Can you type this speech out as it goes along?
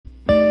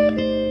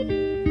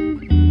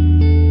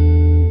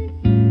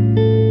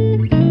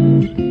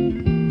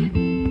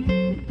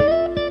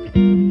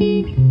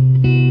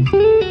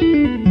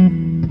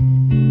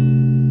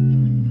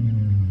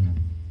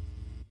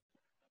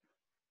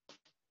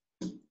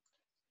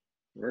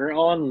We're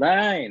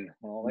online.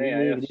 Okay,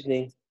 Good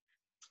evening, ayos.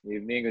 good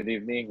evening. Good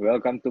evening.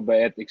 Welcome to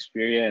Bayet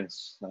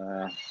Experience.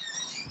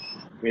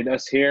 With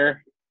us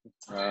here,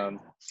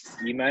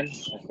 Iman,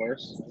 of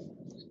course.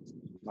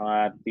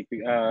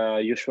 Mga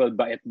usual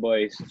Bayet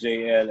boys,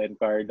 JL and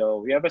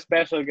Cardo. We have a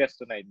special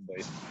guest tonight,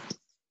 boys.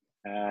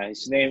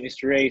 His name is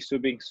Ray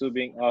Subing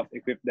of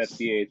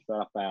Equip.ph.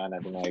 Pakakpakan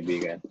natin mga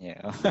kaibigan. Yeah.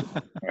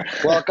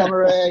 Welcome,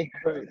 Ray.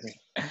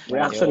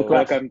 Reaction Yo.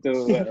 clap. Welcome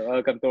to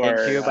Thank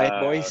our you,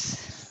 Bite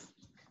Boys.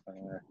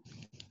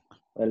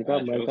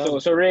 Welcome.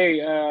 So Ray,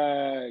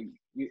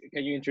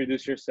 can you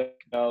introduce yourself?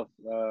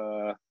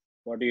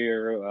 What are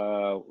you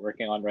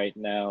working on right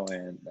now?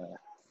 And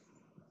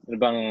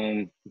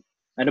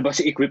ano ba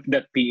si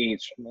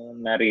Equip.ph?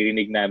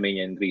 Naririnig namin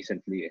yan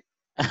recently.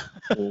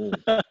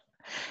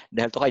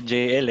 Dahil to kay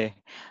JL eh.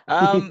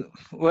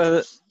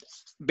 Well,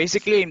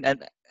 basically,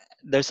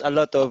 there's a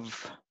lot of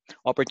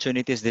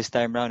opportunities this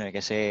time around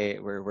kasi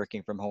we're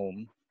working from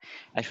home.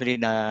 Actually,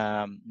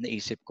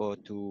 naisip ko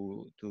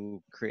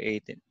to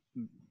create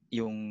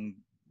yung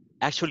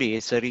actually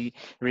it's a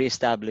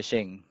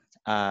re-establishing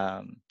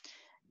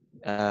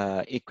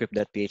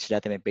Equip.ph.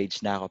 Dati may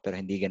page na ako pero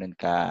hindi ganun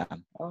ka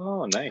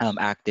nice.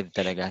 active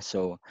talaga.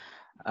 So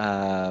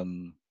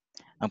ang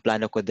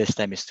plano ko this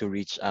time is to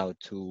reach out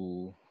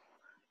to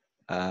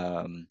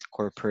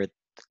corporate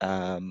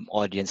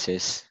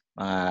audiences,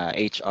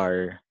 mga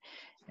HR,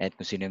 at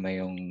kung sino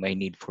may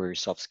need for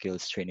soft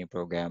skills training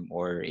program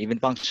or even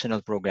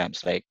functional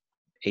programs like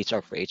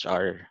HR for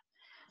HR,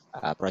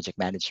 project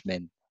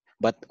management,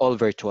 but all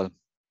virtual.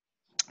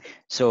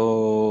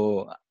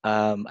 So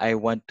I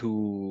want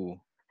to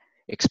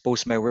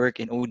expose my work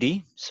in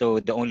OD. So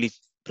the only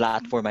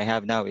platform I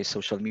have now is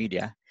social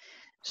media.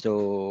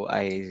 So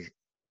I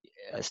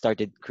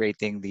started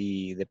creating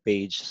the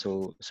page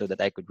so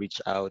that I could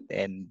reach out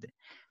and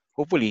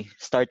hopefully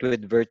start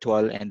with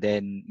virtual and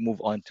then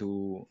move on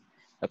to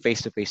a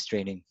face-to-face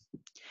training.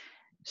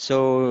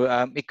 So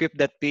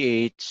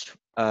Equip.ph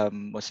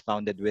was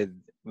founded with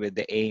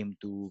the aim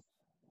to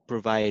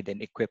provide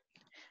and equip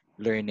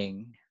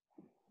learning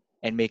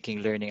and making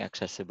learning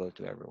accessible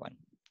to everyone.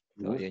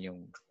 So yun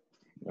yung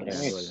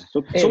nice. goal. So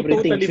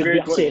Everything totally should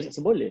be virtual.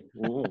 accessible eh.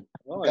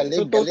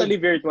 So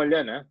totally virtual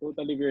yan, ha?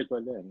 Totally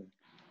virtual yan.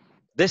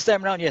 This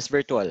time around, yes,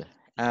 virtual.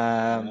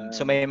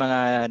 So may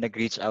mga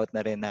nag-reach out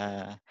na rin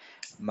na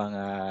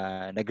mga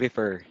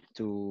nag-refer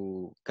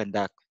to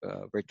conduct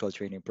virtual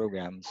training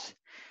programs.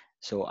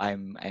 So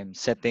I'm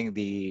setting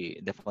the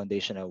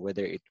foundation of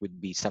whether it would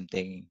be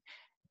something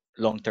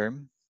long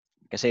term.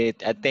 Kasi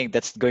I think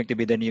that's going to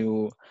be the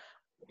new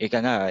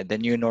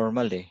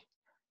normal eh.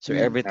 So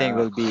everything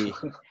will be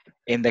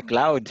in the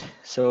cloud.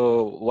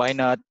 So why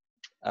not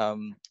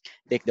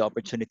take the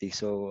opportunity?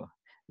 So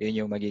yun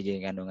yung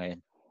magiging ngayon.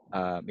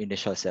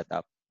 Initial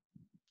setup.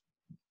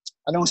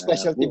 Anong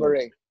specialty mo,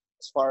 Ray,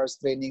 as far as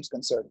training is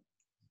concerned?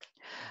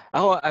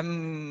 Ako,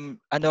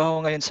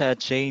 ako ngayon sa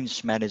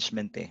change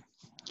management eh.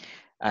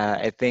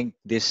 I think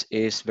this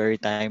is very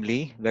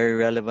timely, very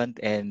relevant,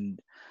 and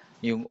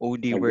yung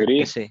OD work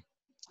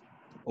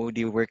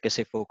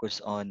kasi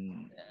focus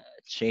on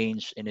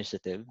change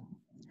initiative.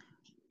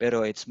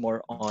 Pero it's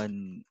more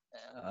on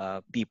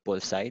people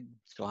side.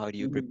 So how do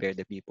you prepare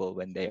the people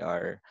when they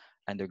are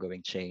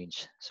undergoing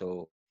change?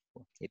 So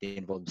it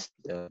involves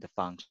the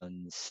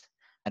functions,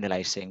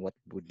 analyzing what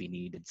would be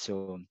needed.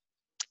 So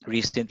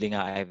recently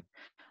I've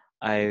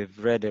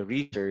read a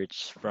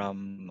research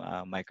from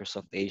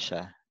Microsoft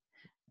Asia,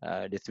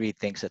 the 3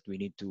 things that we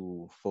need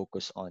to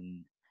focus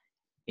on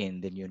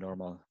in the new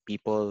normal: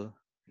 people,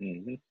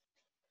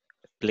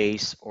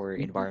 place or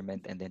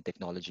environment, and then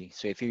technology.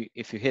 So if you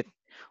hit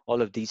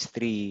all of these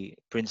 3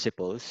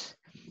 principles,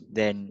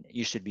 then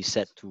you should be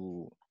set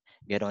to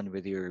get on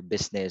with your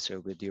business or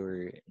with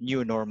your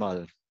new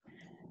normal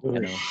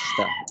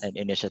stuff and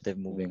initiative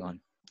moving on.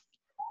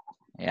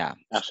 Yeah.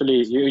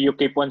 Actually, you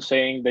keep on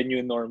saying the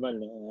new normal.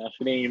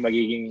 Actually, yung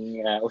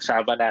magiging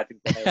usapan natin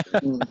tonight.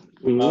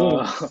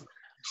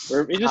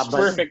 It's just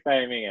perfect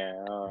timing.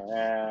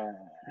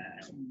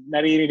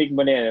 Naririnig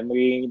mo na yan.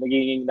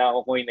 Magiging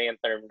nakukuhin na yung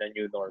term na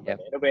new normal.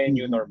 Ano ba yung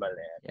new normal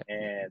na yan?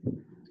 And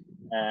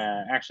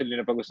actually,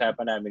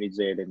 napag-usapan namin ni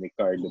Zed and ni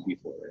Carlo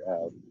before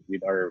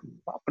with our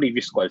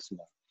previous calls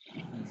na.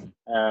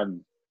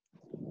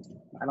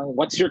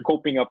 What's your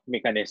coping up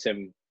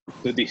mechanism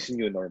to this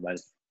new normal?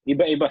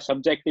 Iba-iba,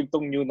 subjective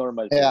tong new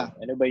normal. Yeah.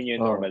 Ano ba yung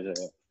new normal?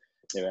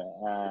 Diba?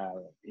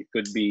 It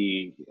could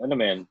be,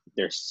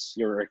 there's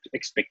your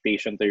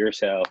expectation to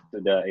yourself,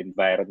 to the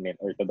environment,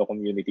 or to the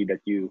community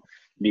that you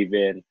live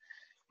in.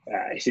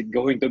 Is it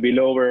going to be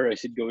lower?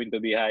 Is it going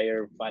to be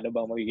higher? Paano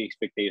ba magiging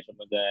expectation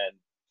mo dyan?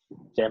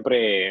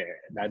 Siyempre,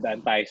 dadaan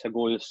tayo sa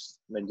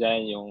goals.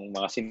 Nandiyan yung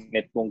mga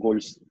sinet mong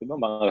goals.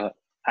 Diba? Mga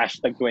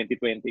hashtag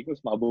 2020 goals.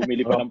 Mga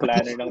bumili pa ng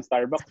planner ng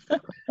Starbucks.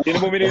 Sino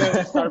bumili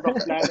ng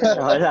Starbucks planner?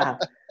 Wala.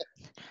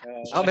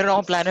 Meron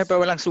akong planner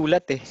pero walang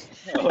sulat eh.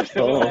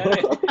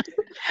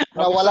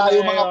 Nawala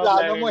yung mga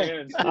plano mo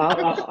eh.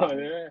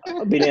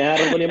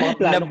 Binayaran ko na yung mga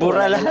plano.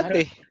 Nabura lahat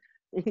eh.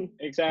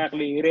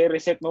 Exactly.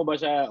 I-reset mo ba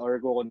siya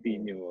or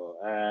go-continue?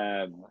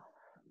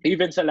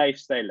 Even sa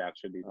lifestyle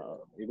actually.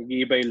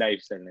 Mag-iiba yung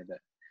lifestyle nila.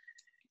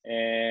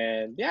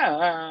 And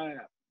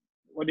yeah,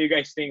 what do you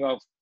guys think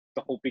of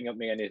the coping up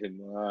mechanism?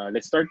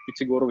 Let's start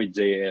siguro with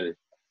JL.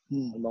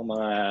 Anong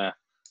mga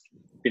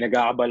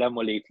pinag-aabala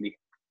mo lately?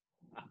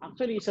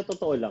 Actually, sa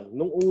totoo lang,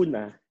 nung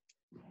una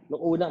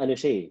ano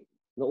siya eh.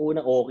 Nung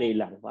una okay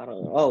lang. Parang,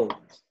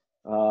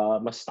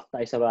 mas stuck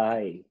tayo sa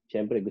bahay.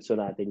 Siyempre, gusto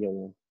natin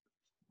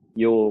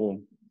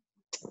yung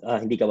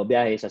hindi ka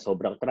mabiyahe sa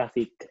sobrang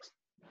traffic.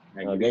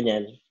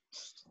 Ganyan.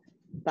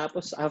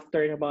 Tapos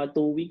after na mga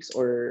 2 weeks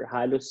or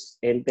halos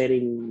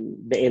entering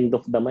the end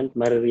of the month,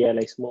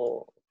 marirealize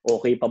mo,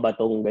 okay pa ba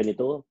tong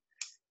ganito?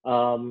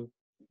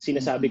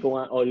 Sinasabi ko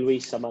nga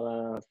always sa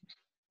mga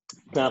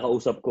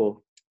nakakausap ko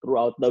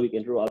throughout the week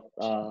and throughout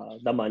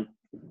the month,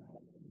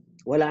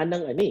 nawala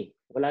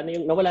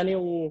na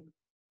yung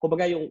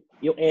kumbaga yung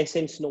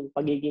essence ng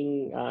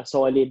pagiging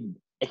solid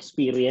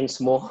experience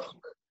mo.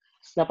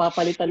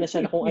 Napapalitan na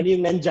siya na kung ano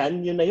yung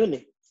nandyan, yun na yun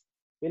eh.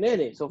 Yun na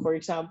yun eh. So for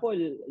example,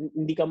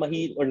 hindi ka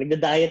or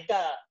nagda-diet ka,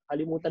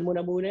 kalimutan mo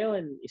na muna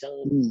yun.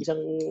 Isang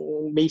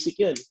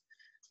basic yun.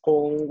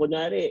 Kung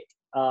kunwari,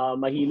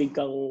 mahilig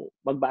kang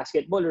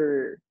mag-basketball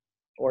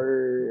or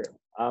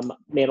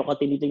meron ka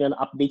tinitingnan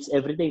na updates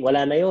every day,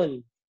 wala na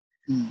yun.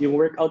 Yung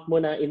workout mo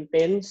na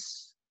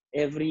intense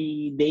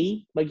every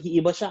day,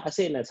 mag-iiba siya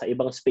kasi nasa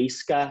ibang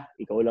space ka,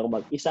 ikaw lang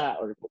mag-isa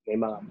or may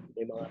mga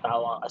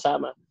tao kang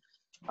kasama.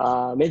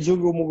 Medyo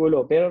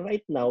gumugulo. Pero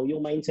right now,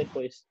 yung mindset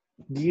ko is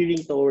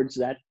gearing towards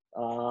that.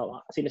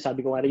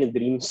 Sinasabi ko nga rin yung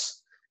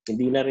dreams.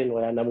 Hindi na rin,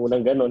 wala na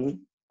munang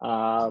ganun.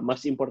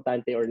 Mas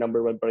importante or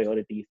number one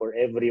priority for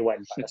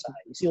everyone para sa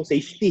akin is yung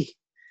safety.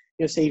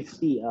 Yung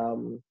safety.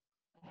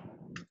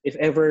 If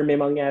ever may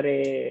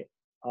mangyari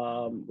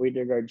with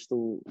regards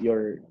to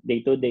your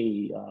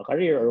day-to-day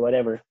career or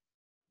whatever,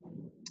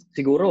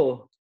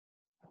 siguro,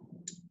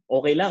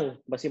 okay lang.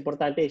 Mas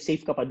importante,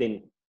 safe ka pa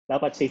din.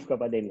 Dapat safe ka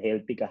pa din.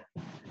 Healthy ka.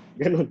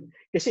 Ganun.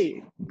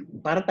 Kasi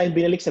parang tayo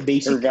binalik sa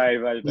basic.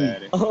 Survival,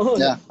 pare. Oo,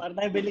 parang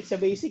tayo binalik sa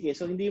basic eh.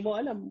 So hindi mo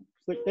alam.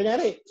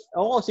 Kanyari,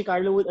 si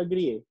Carlo would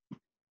agree eh.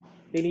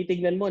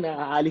 Tinitignan mo na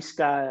aalis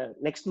ka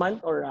next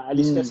month or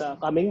aalis ka sa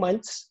coming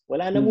months,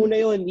 wala na muna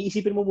yun.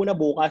 Iisipin mo muna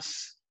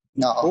bukas.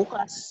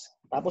 Bukas.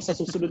 Tapos sa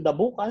susunod na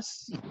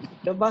bukas.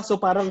 Diba?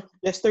 So parang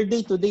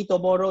yesterday, today,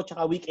 tomorrow,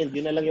 tsaka weekend.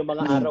 Yun na lang yung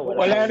mga araw.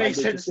 Wala na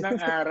yung sense ng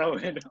araw.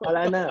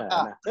 Wala na.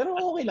 Pero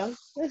okay lang.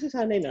 Kasi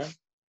sanay na.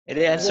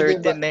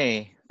 Uncertain na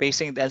eh.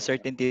 Facing the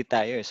uncertainty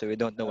tayo. So we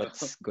don't know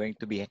what's going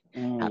to be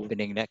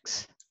happening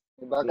next.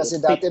 Diba? Kasi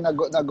dati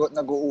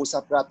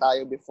nag-uusap na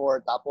tayo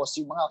before. Tapos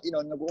yung mga,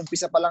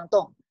 nag-uumpisa pa lang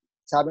to.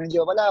 Sabi ng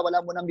Gio, wala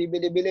mo nang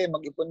bibili-bili,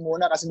 mag-ipon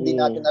muna kasi hindi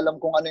natin alam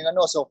kung ano yung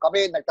ano. So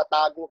kami,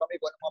 nagtatago kami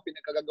kung ano mga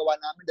pinagkagagawa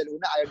namin. Dahil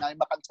una, ayaw namin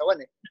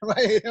makagsawan eh.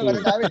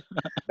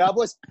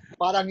 Tapos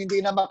parang hindi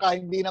na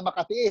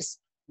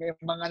makatiis. May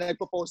mga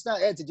nagpo-post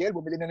na, si Jiel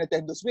bumili ng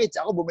Nintendo Switch,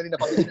 ako bumili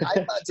ng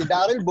iPad, si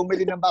Daryl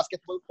bumili ng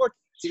basketball court,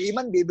 si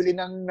Iman bibili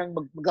ng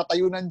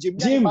magtatayo ng gym.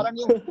 Parang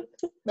yung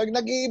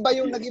nag-iiba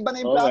na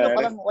yung plano,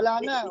 parang wala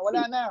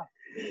na.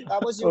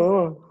 Tapos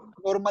yung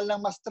normal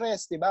lang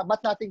ma-stress, di ba? Ba't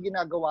natin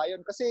ginagawa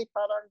yun? Kasi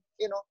parang,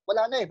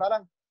 wala na eh.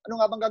 Parang, ano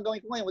nga bang gagawin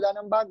ko ngayon? Wala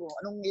nang bago.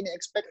 Anong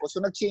ini-expect ko?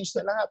 So, nag-change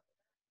na lahat.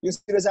 Yung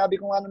sinasabi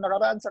ko nga nung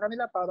nakaraan sa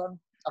kanila, parang,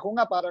 ako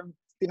nga, parang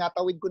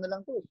tinatawid ko na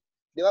lang to.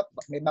 Di ba?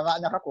 May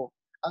mga anak ako.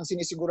 Ang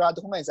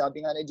sinisigurado ko ngayon, sabi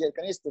nga ni Jiel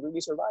kanina, to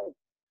really survive.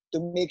 To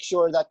make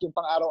sure that yung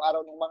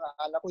pang-araw-araw ng mga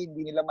anak ko,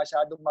 hindi nila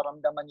masyadong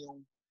maramdaman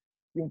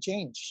yung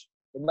change.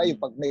 Diba?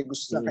 Yung pag may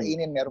gusto silang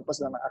kainin, meron pa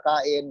silang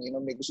nakakain,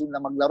 may gusto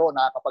nilang maglaro,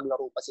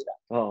 nakakapaglaro pa sila.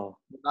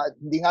 Diba?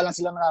 Hindi nga lang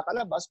sila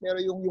nakakalabas, pero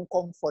yung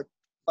comfort,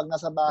 pag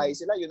nasa bahay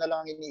sila, yun na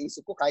lang ang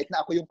iniisip ko. Kahit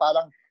na ako yung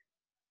parang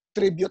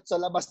tribute sa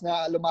labas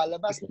na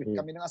lumalabas.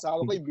 Kami ng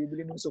asawa ko, yung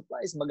bibili ng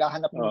supplies,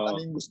 maghahanap ng ano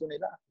yung gusto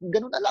nila.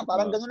 Ganun na lang,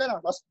 parang ganun na lang.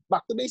 Tapos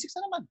back to basics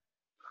na naman.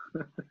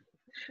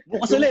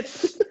 Bukas ulit.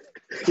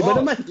 Iba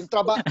naman. Yung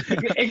trabaho.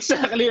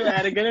 Exactly,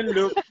 pare. Ganun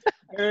loop.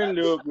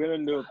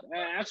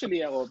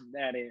 Actually ako,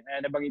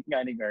 nabanggit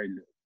nga ni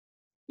Carlo.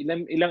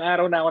 Ilang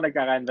araw na ako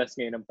nagka-canvas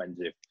ngayon ng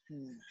Panjip.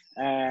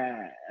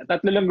 3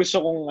 lang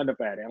gusto kong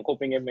pare, ang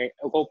coping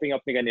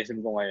up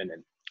mechanism ko ngayon.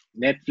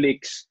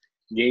 Netflix,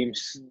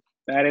 games.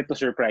 Pare, to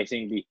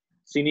surprisingly,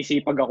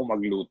 sinisipag ako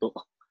magluto.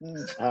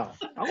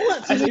 Ako nga,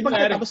 sinisipag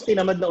ka tapos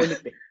tinamad na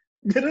ulit eh.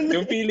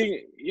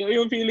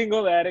 Yung feeling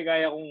ko, pare,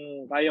 kaya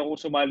kong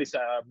sumali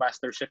sa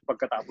MasterChef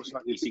pagkatapos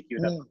ng ECQ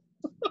na.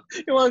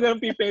 Yung mga ganun,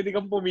 pwede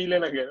kang pumila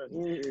na ganun.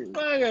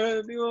 Mga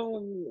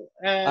ganun,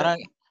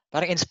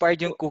 parang inspired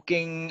yung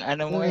cooking,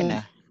 mo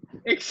yun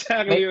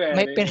Exactly,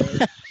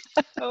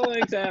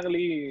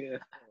 exactly.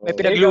 May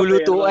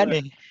pinaglulutuan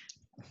eh.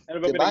 Ano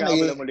ba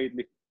pinag-aabala mo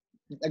lately?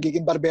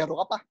 Nagiging barbero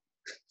ka pa.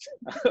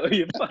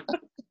 Yun pa.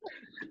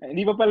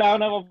 Hindi pa pala ako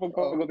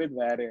nakapagpagupit,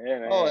 pare.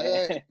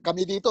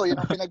 Kami dito, yun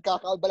ang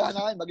pinagkakaabalahan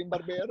namin, maging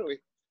barbero eh.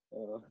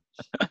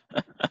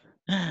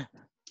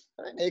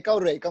 Ikaw,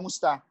 Ray,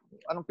 kamusta?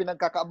 Anong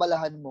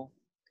pinagkakaabalahan mo?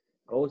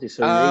 Si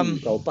Sir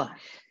Ray, ikaw pa.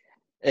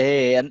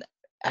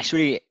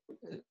 Actually,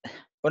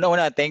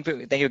 una, thank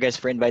you guys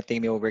for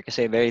inviting me over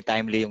kasi very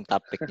timely yung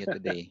topic niyo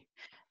today.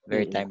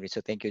 Very timely.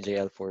 So thank you,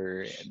 JL,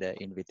 for the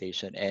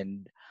invitation.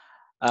 And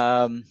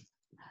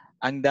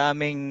ang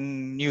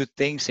daming new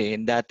things eh.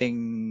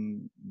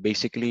 Dating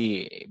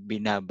basically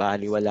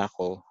binabaliwala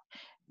ko.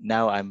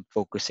 Now I'm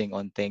focusing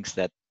on things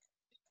that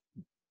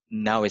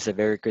now is a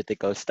very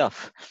critical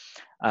stuff.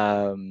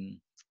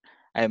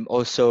 I'm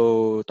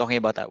also talking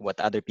about what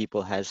other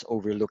people has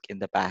overlooked in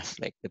the past,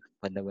 like the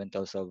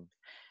fundamentals of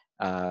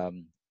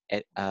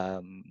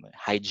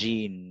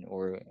hygiene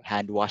or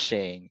hand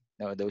washing.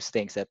 Those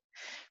things that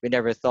we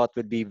never thought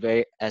would be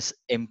very as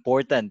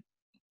important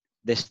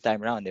this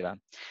time around, di ba?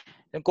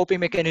 Yung coping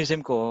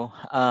mechanism ko,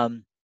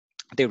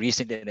 I think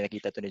recently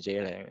nakita to ni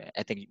JL.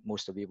 I think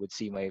most of you would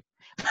see my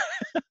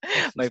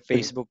my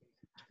Facebook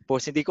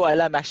post. Hindi ko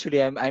alam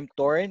actually. I'm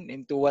torn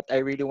into what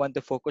I really want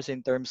to focus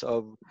in terms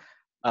of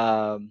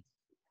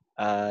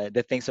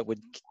the things that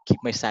would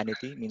keep my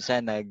sanity.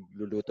 Minsan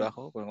nagluluto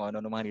ako kung ano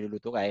mga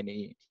niluluto kaya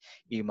ni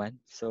Iman.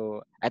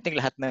 So I think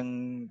lahat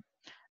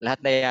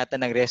na yata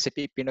ng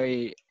recipe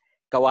Pinoy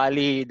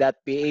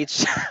kawali.ph.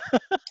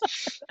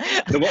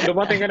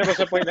 Dumating ka na ba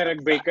sa point na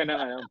nag-break ka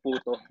ng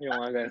puto? Yung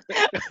mga ganun.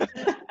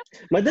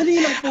 Madali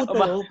lang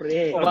puto,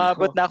 pre.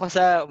 Umabot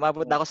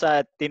na ako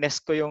sa tines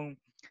ko yung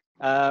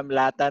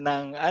lata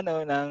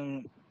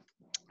ng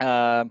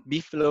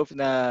beef loaf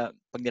na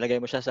pag nilagay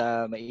mo siya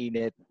sa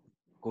mainit,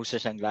 kusa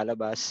siyang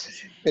lalabas.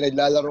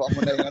 Pinaglalaroan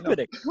mo na yung ano.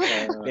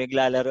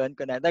 Pinaglalaroan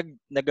ko na.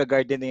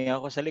 Nag-gardening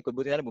ako sa likod.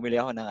 Buti na lang bumili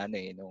ako ng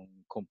nung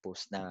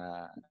compost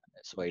na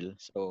soil.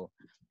 So,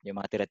 yung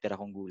mga tira-tira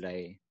kong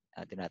gulay,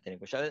 tinatanim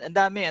ko siya. Ang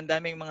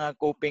daming mga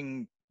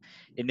coping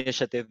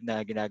initiative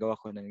na ginagawa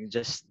ko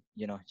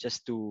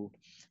just to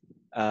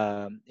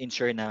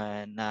ensure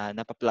na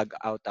napa-plug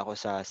out ako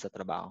sa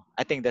trabaho.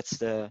 I think that's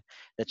the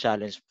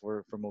challenge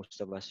for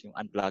most of us, yung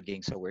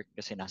unplugging sa work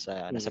kasi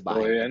nasa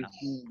bahay ka lang.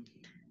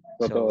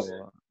 So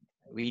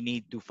we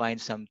need to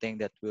find something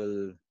that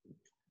will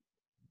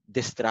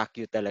distract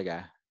you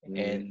talaga.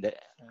 And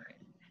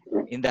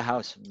in the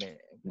house, may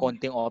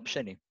konting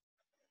option eh.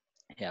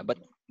 Yeah,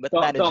 but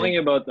talking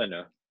about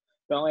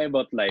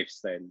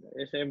lifestyle.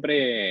 Siyempre,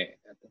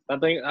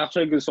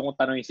 actually gusto kong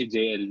tanongin si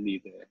JL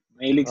dito.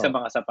 Mahilig sa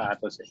mga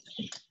sapatos eh.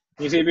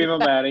 Isipin mo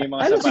ba yung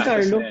mga sapatos si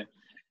Carlo?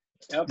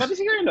 Pati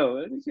si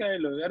Carlo.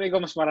 Pero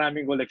ikaw mas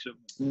maraming collection.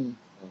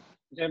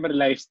 Siyempre,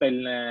 lifestyle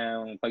na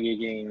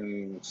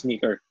pagiging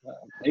sneaker.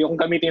 Ayokong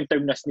gamitin yung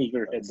term na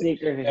sneakerhead.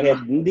 Sneakerhead.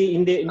 Pero,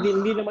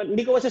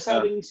 hindi ko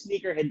masasabing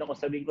sneakerhead ako.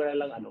 Sabihin ko na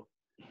lang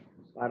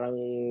parang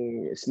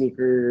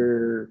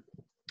sneaker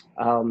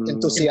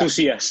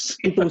enthusiast.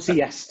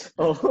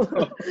 Oh.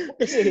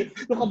 Kasi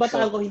nung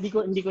kabataan ko hindi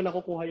ko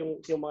nakukuha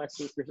yung mga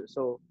sneakers.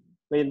 So,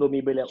 ngayon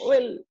bumibili ako.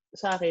 Well,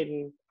 sa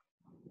akin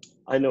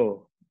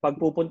pag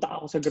pupunta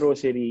ako sa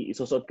grocery,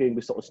 isusuot ko yung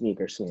gusto ko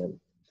sneakers ngayon.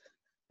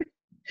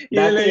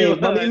 Dati,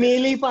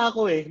 mamimili pa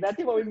ako.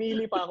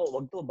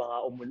 Wag to,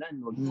 baka umulan.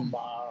 Wag to,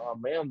 baka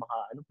mamaya,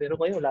 Pero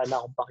ngayon, wala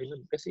na akong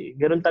pakialam. Kasi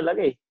ganoon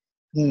talaga eh.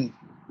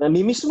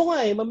 Mamimiss mo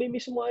nga.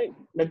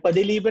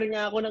 Nagpa-deliver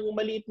nga ako ng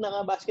maliit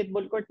na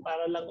basketball court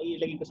para lang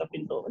ilagay ko sa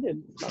pinto.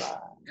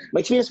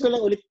 Ma-experience ko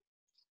lang ulit.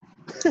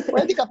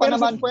 Pwede ka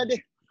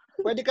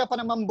pa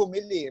naman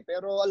bumili.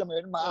 Pero alam mo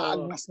yun,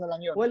 maaagnas na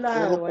lang yun.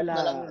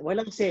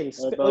 Walang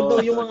sense. Although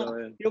yung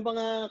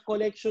mga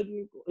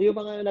collection, yung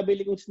mga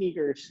nabili kong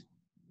sneakers,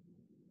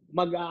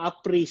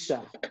 mag-a-appraise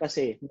siya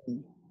kasi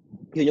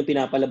yun yung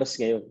pinapalabas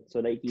ngayon. So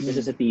nakikita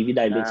siya sa TV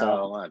dahil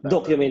sa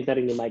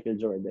documentary ni Michael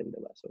Jordan,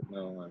 diba? So,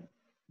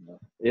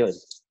 yun.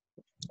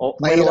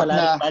 Mahirap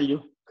na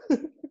value.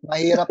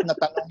 Mahirap na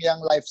tanong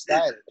yung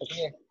lifestyle.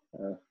 Kasi,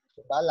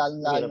 diba,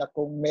 lalo na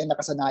kung may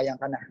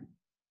nakasanayan ka na.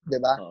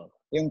 Diba?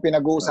 Yung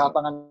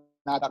pinag-uusapan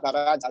nga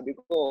natakaraan, sabi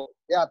ko,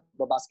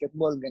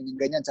 basketball,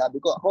 ganyan. Sabi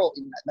ko,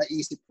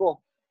 naisip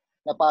ko,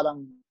 na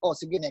parang,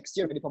 sige, next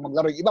year, pwede pa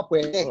maglaro. Yung iba,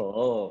 pwede.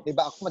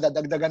 Diba, ako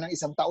madadagdagan ng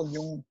 1 taon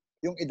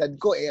yung edad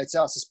ko.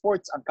 Sa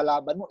sports, ang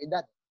kalaban mo,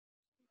 edad.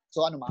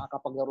 So,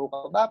 makakapaglaro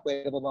ka ba?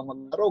 Pwede pa ba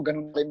maglaro?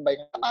 Ganun rin ba?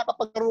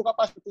 Makakapaglaro ka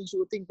pa,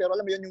 shooting. Pero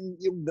alam mo yun,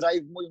 yung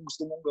drive mo, yung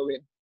gusto mong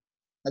gawin,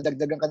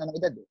 nadagdagan ka na ng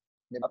edad.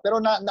 Diba? Pero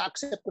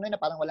na-accept ko na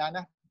parang wala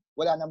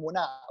na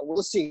muna.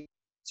 We'll see.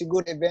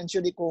 Siguro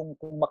eventually kung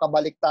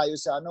makabalik tayo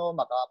sa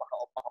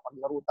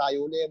makapaglaro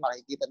tayo ulit,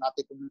 makikita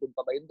natin kung doon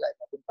pa ba yung drive,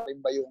 doon pa rin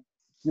ba yung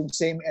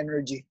same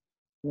energy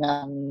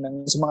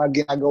ng sa mga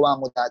ginagawa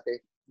mo dati,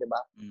 di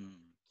ba?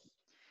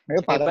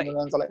 Ngayon, parang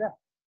lang talaga.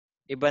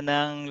 Iba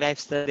ng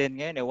lifestyle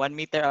din ngayon 1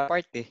 meter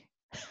apart eh.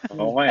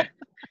 Okay.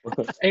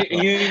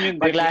 Yun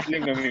yung definitely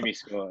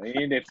mamimiss ko.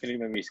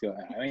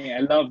 I mean,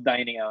 I love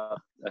dining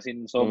out. As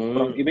in,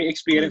 sobrang iba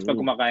experience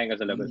pag kumakain ka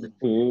sa labas.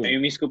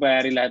 Mamimiss ko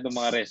pa rin lahat ng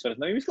mga restaurants.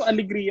 Mamimiss ko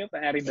Alegria,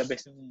 pa rin the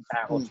best yung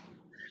tacos.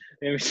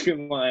 Mamimiss ko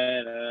yung mga,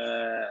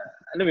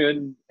 alam mo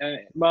yun,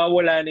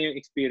 mawawala na yung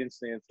experience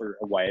na yun for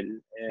a while.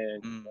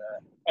 And,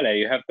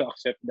 you have to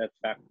accept that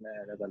fact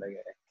na talaga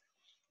eh.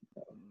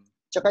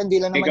 Tsaka hindi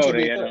lang naman siya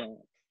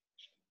dito.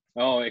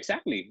 Oh,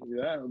 exactly.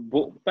 Diba?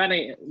 Paano,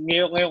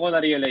 ngayon ko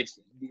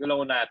na-realize, hindi ko lang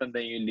ko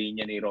natandaan yung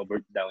linya ni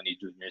Robert Downey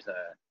Jr. sa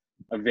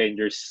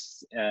Avengers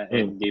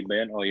Endgame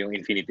ba yun? O yung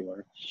Infinity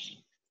War.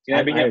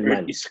 Sinabi niya, Iron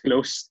Earth Man. is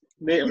closed.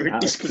 Hindi,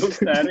 Earth is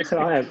closed na rin.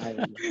 Earth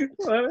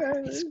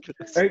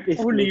is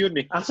Huli closed. yun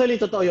eh.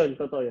 Actually, totoo yun.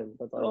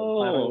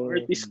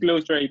 Earth is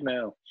closed right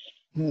now.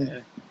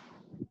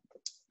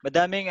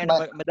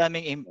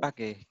 Madaming impact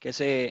eh.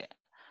 Kasi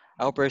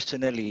ako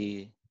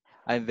personally,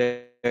 I'm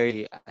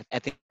very, I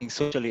think,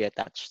 socially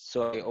attached.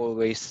 So I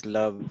always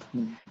love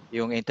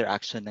yung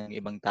interaction ng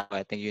ibang tao.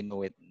 I think you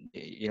know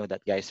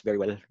that guys very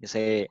well.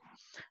 Kasi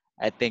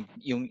I think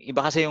yung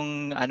iba kasi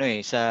yung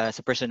sa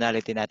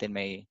personality natin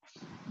may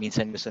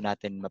minsan gusto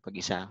natin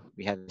mapag-isa.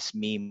 We have this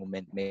me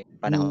moment, may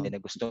panahon din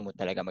na gusto mo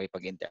talaga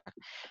makipag-interact.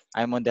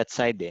 I'm on that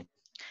side eh.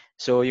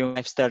 So yung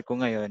lifestyle ko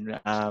ngayon,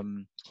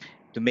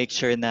 to make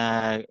sure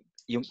na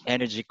yung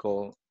energy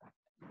ko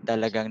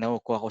talagang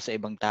nakukuha ko sa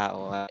ibang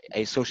tao.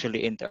 I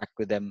socially interact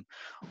with them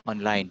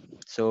online.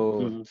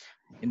 So,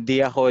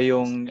 hindi ako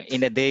yung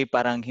in a day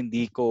parang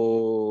hindi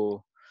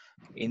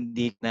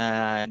na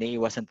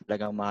naiiwasan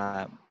talagang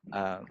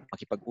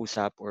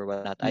makipag-usap or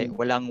whatnot.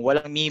 Walang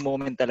me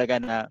moment talaga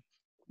na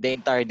the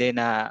entire day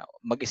na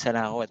mag-isa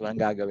lang ako at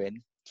walang gagawin.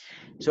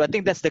 So, I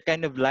think that's the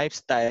kind of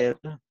lifestyle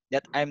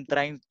that I'm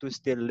trying to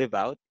still live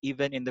out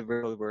even in the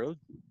virtual world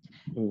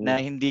na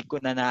hindi ko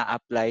na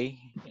na-apply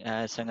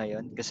sa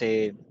ngayon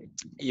kasi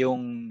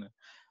yung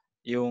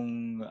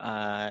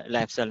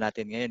lifestyle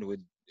natin ngayon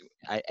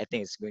I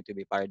think it's going to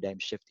be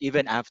paradigm shift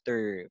even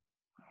after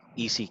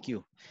ECQ.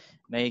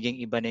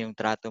 Magiging iba na yung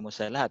trato mo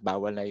sa lahat.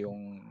 Bawal na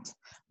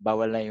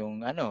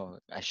yung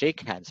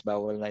shake hands,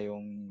 bawal na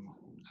yung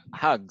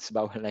hugs,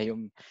 bawal na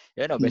yung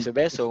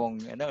beso-beso kung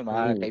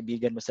mga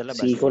kaibigan mo sa labas.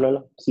 Siko na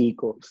lang.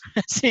 Siko.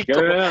 Siko.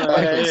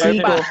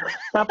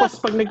 Tapos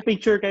pag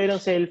nag-picture kayo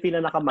ng selfie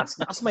na nakamask,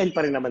 nakasmile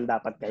pa rin naman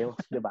dapat kayo,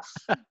 'di ba?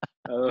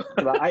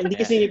 Diba? Hindi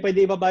kasi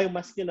pwede ibaba yung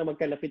mask nyo na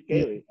magkalapit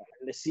kayo eh.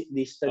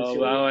 Distance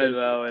bawal.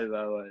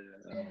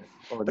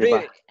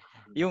 Diba?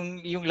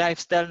 Yung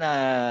lifestyle na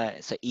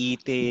sa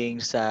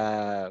eating, sa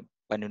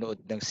panunood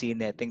ng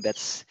sine, I think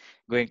that's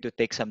going to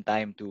take some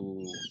time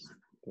to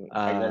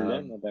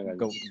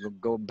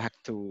go back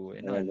to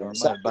normal.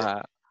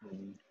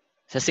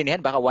 Sa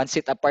sinehan, baka one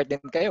seat apart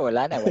din kayo.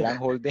 Walang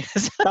holding.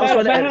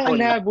 Parang ang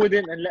labo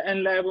din.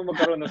 Ang labo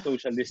magkaroon ng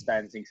social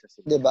distancing sa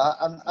sinehan. Diba?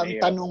 Ang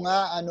tanong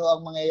nga, ano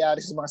ang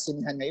mangyayari sa mga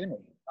sinehan ngayon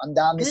eh. Ang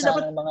dami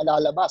sana ng mga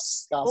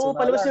lalabas.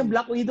 Palabas yung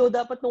Black Widow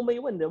dapat nung May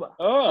 1, diba?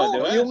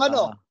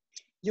 Diba?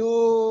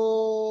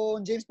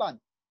 Yung James Bond.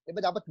 Diba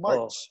dapat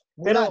March?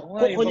 Pero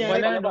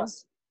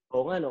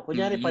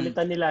kunyari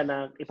palitan nila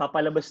na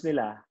ipapalabas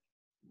nila.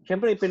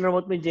 Siyempre,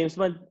 ipinromote mo yung James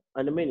Bond,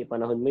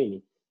 panahon mo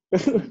yun eh.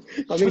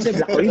 Kami sa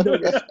Black Widow.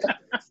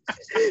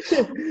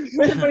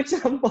 Pero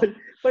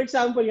for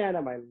example nga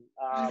naman,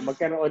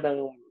 magkaroon ng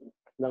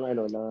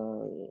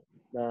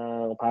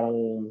parang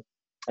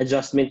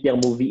adjustment yung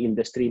movie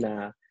industry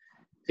na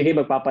sige,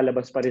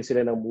 magpapalabas pa rin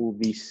sila ng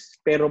movies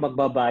pero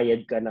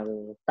magbabayad ka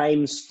ng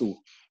 ×2.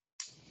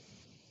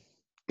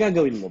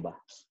 Gagawin mo ba?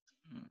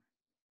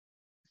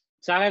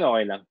 Sa akin,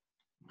 okay lang.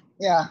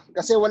 Yeah,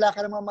 kasi wala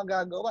ka namang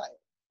magagawa eh.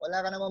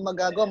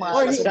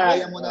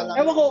 Makakasabaya mo na lang.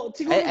 Ewan ko,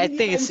 siguro I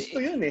think it's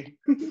yun eh.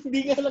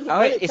 Hindi nga lang.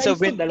 It's a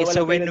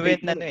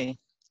win-win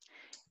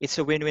It's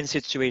a win-win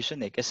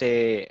situation eh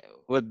kasi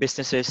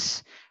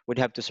businesses would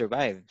have to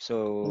survive. So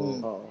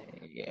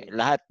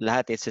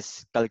lahat it's a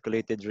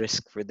calculated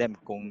risk for them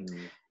kung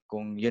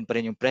yun pa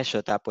rin yung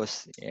presyo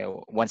tapos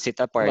one seat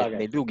apart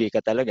may lugi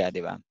ka talaga, di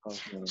ba?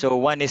 So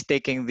one is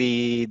taking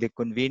the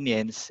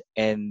convenience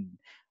and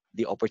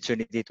the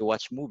opportunity to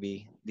watch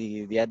movie.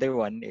 The other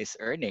one is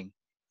earning.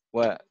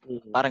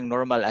 Parang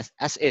normal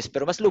as is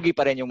pero mas lugi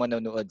pa rin yung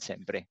manonood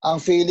siyempre. Ang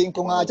feeling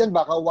ko nga dyan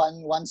baka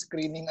one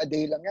screening a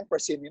day lang yan per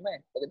cinema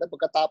eh.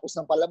 Pagkatapos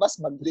ng palabas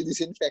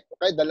mag-disinfect.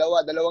 Okay,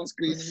 dalawang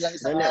screening lang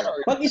isang araw.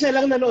 Pag isa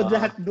lang nanood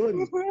lahat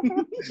doon.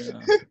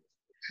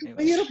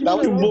 Mahirap na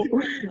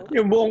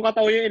yung buong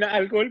katawan yung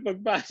ina-alcohol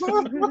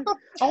pagpasok.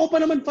 Ako pa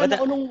naman fan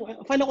ako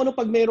nung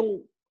pag merong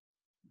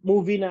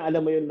movie na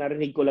alam mo yun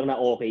narinig ko lang na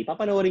okay.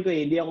 Papanoorin ko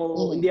eh. Hindi ako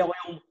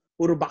yung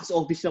puro box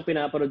office lang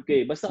pinapanood ko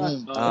eh. Basta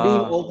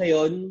sabihin okay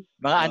yun.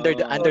 Mga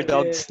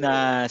underdogs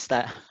na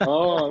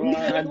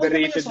mga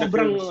underrated na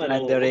films.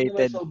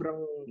 Underrated.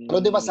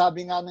 Pero di ba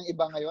sabi nga ng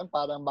iba ngayon,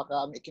 parang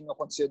baka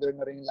kino-consider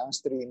na rin lang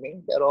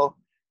streaming. Pero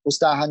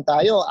pustahan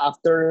tayo,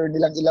 after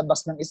nilang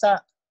ilabas ng isa,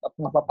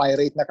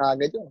 mapapirate na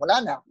kagad yun.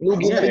 Wala na.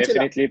 Lugi na rin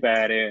sila. Definitely,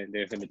 pare.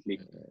 Definitely.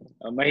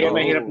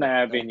 Mahirap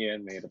na avenue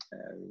yun. Mahirap na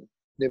avenue.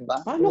 Diba?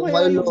 Paano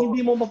kaya yung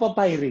hindi mo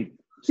mapapirate?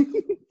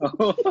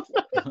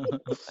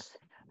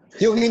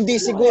 Yung hindi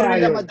siguro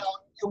nila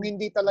yung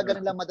hindi talaga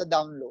nila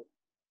mada-download.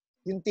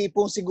 Yung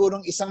tipong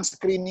sigurong isang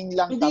screening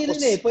lang hindi tapos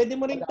rin eh. Pwede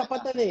mo rin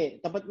tapatan eh.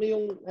 Tapat mo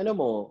yung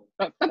mo.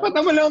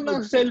 Tapatan mo lang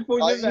ng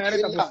cellphone yun.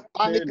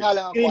 Pangit nga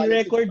lang ang screen quality.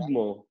 record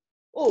mo.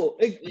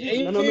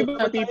 Yung iba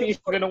natitiis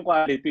pa rin ng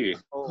quality eh.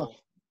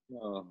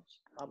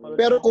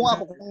 Pero kung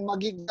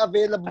maging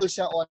available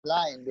siya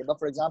online, di ba?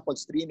 For example,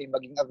 streaming,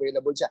 maging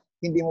available siya,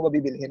 hindi mo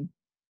mabibilhin.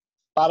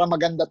 Para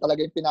maganda talaga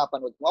yung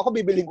pinapanood mo. Ako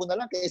bibilhin ko na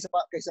lang kaysa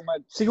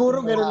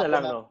siguro gano'n na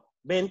lang, no?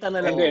 Benta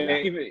na lang.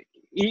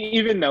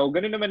 Even now,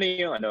 gano'n naman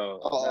yung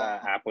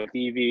Apple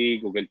TV,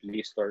 Google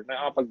Play Store,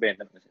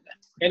 nakakapagbenta naman sila.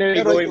 Anyway,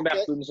 pero going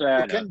back dun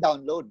sa... You can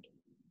download.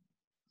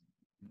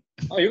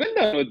 You can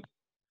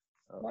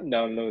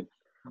download.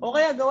 O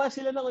kaya gawa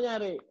sila na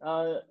kunyari,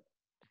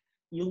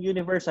 yung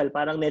Universal,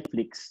 parang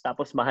Netflix,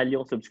 tapos mahal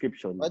yung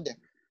subscription. Pwede.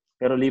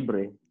 Pero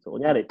libre. So,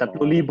 kunyari, 3,000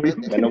 yung...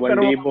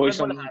 2,000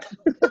 isang...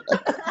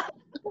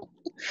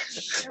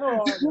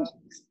 Pero,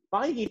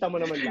 makikita mo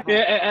naman lahat.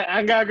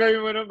 Ang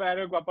gagawin mo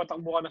naman,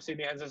 magpapatakbo ka ng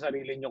sinihan sa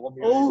sarili nyo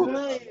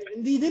community.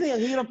 Hindi din eh.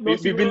 Ang hirap, no?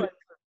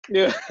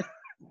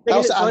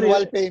 Tapos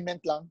annual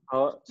payment lang.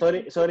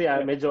 Sorry,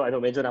 medyo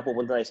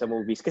napupunta tayo sa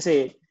movies.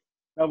 Kasi,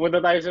 napunta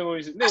tayo sa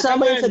movies.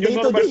 Kasama yun sa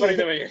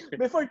day-to-day.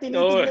 Before,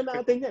 tinitignan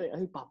natin yan.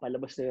 Ay,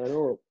 papalabas na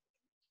yun.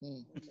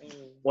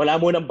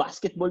 Wala mo ng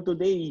basketball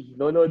today.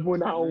 Nonood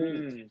muna akong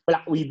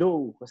Black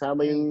Widow.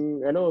 Kasama yung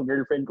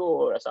girlfriend ko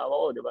o asawa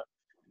ko, di ba?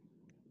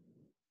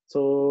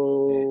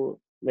 So,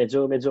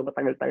 medyo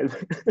matagal-tagal.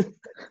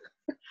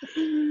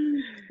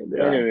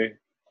 Diba? Anyway.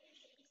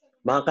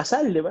 Mga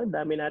kasal, di ba?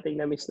 Dami nating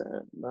na-miss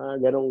na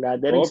mga ganong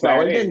gatherings.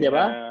 Bawal din, di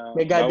ba?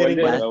 May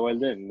gathering ba? Bawal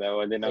din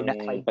ang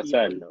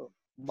kasal.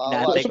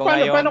 Naantay ko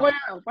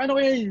paano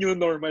kaya yung new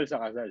normal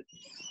sa kasal?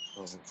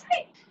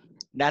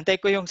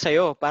 Naantay ko yung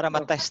sayo para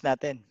matest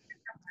natin.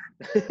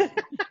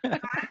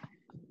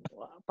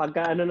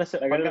 Pagka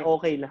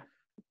okay na.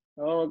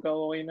 Pagka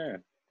okay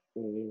na.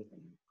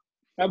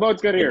 How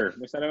about career?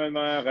 Basta naman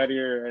mga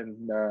career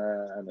and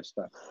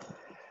stuff.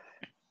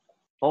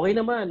 Okay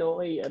naman,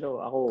 okay.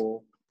 Ako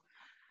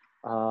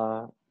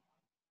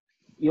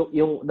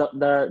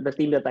the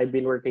team that I've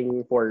been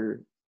working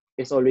for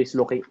is always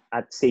looking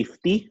at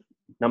safety.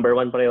 Number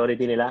one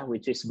priority nila,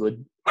 which is good.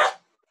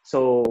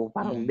 So,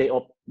 parang they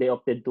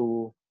opted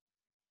to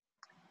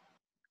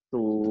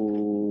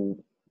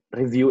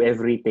review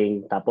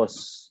everything.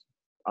 Tapos,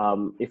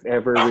 if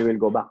ever we will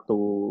go back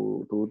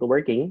to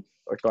working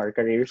or to our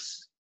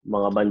careers,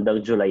 mga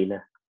bandang July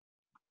na.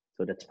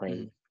 So, that's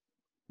fine.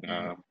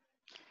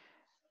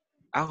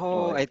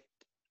 Ako,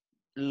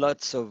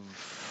 lots of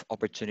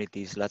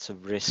opportunities, lots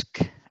of risk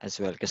as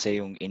well.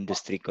 Kasi yung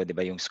industry ko, di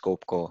ba, yung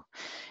scope ko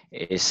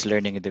is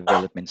learning and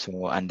development.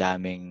 So, ang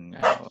daming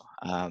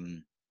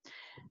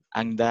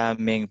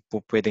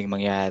pwedeng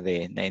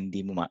mangyari na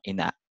hindi mo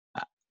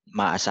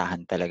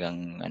maasahan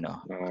talagang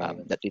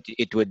that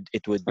it would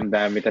ang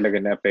dami talaga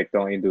na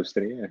apekto ang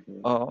industry.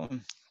 Oo.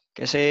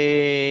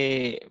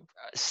 Kasi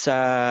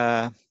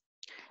sa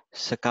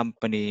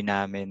company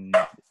namin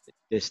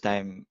this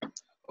time,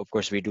 of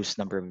course, reduced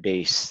number of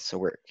days sa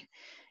work.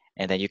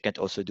 And then you can't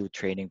also do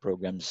training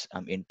programs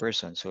in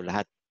person. So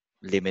lahat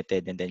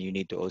limited, and then you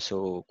need to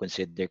also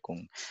consider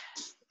kung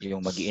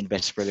yung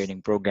mag-i-invest for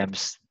learning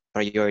programs,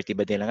 priority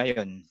ba nila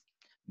ngayon?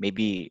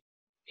 Maybe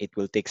it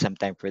will take some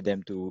time for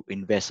them to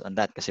invest on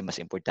that kasi mas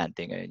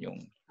importante ngayon yung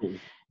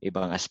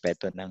ibang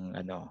aspeto ng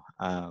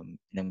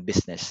ng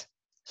business.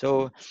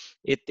 So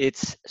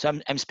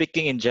I'm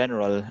speaking in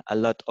general, a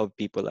lot of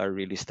people are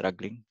really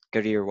struggling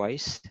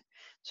career-wise.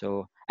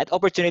 So, at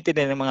opportunity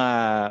din ng mga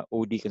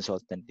OD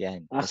consultant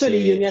yan.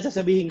 Actually, yun nga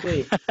sasabihin ko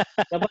eh.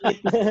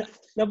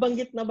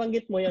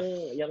 Nabanggit mo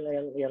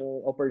yung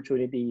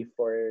opportunity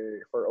for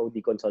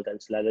OD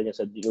consultants, lalo niya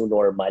sa new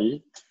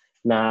normal,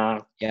 na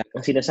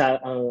ang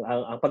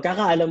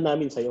pagkakaalam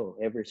namin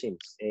sa'yo ever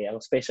since, ang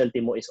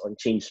specialty mo is on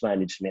change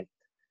management.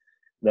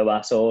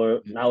 Diba? So,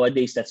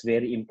 nowadays, that's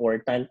very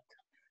important.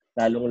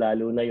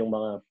 Lalong-lalo na yung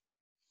mga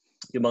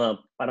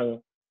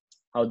parang,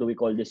 how do we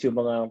call this, yung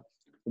mga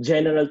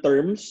general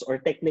terms or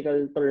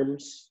technical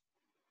terms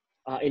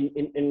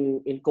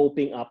in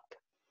coping up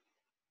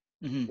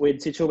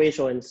with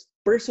situations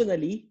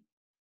personally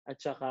at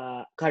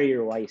saka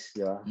career-wise,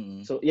 di ba?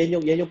 So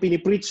yan yung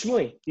pinipreach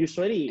mo eh.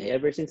 Usually,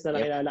 ever since na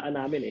nakilala ka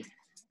namin eh.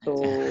 So,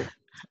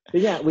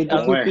 yun with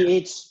the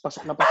PH,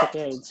 pasok na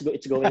pasok yan.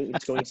 It's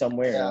going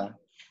somewhere. Yeah.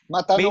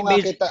 Matanong nga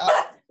kita,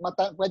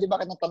 pwede ba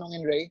kitang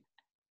tanungin, Ray?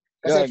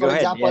 Kasi for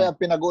example, yung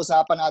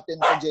pinag-uusapan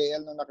natin sa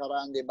JL nung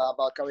nakaraan, di ba,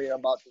 about career,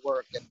 about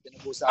work, and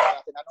pinag-uusapan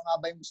natin, ano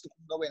nga ba yung gusto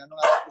kong gawin? Ano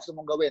nga ba gusto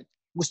mong gawin?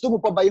 Gusto mo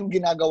pa ba yung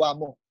ginagawa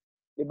mo?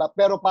 Di ba?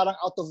 Pero parang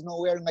out of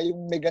nowhere,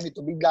 ngayong may ganito,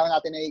 bigla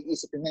natin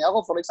naiisip.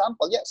 Ako, for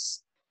example,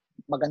 yes,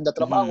 maganda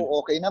trabaho,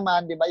 okay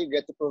naman, di ba? You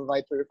get to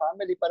provide for your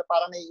family, pero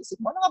parang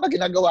naiisip mo, ano nga ba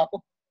ginagawa ko?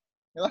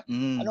 Di ba?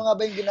 Ano nga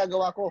ba yung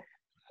ginagawa ko?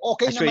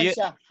 Okay naman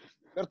siya.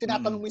 Pero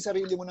tinatanong mo yung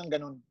sarili mo ng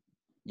ganun.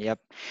 Yep.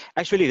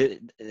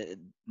 Actually,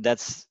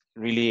 that's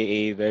really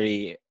a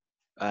very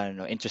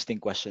interesting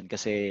question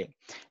kasi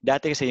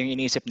dati kasi yung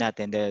iniisip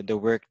natin the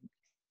work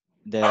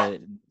the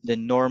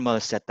normal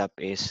setup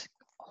is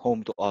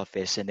home to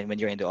office, and then when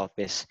you're in the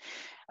office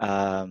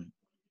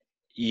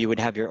you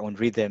would have your own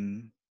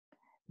rhythm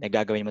na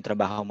gagawin mo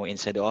trabaho mo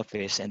inside the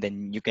office, and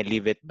then you can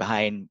leave it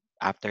behind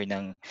after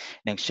ng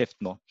shift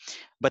mo.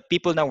 But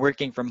people now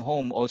working from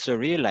home also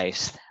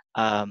realized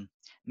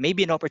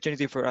maybe an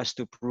opportunity for us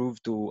to prove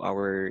to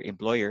our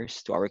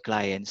employers, to our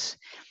clients,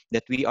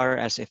 that we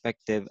are as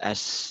effective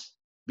as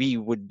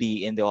we would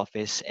be in the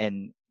office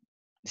and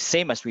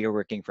same as we are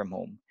working from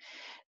home.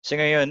 So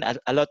ngayon,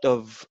 a lot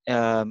of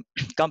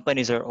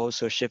companies are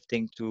also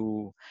shifting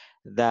to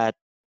that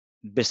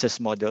business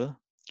model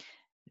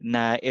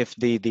na if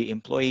the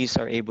employees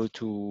are able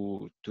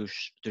to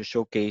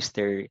showcase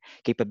their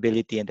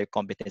capability and their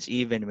competence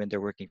even when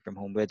they're working from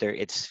home, whether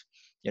it's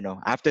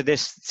after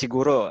this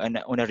siguro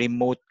on a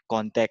remote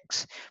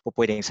context,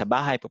 pwedeng sa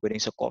bahay,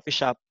 pwedeng sa coffee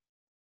shop,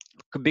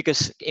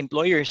 because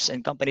employers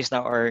and companies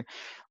now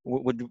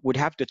would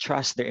have to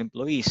trust their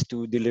employees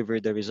to deliver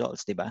the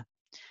results, diba?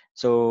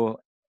 So,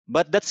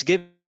 but that's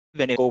given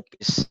if scope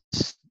is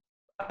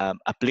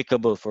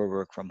applicable for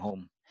work from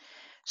home.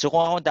 So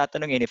kung ako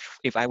tatanungin,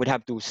 if I would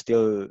have to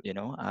still,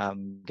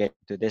 get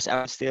to this,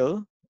 I would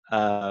still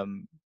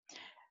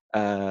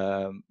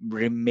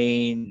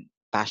remain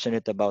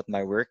passionate about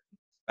my work.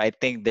 I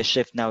think the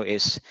shift now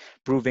is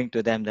proving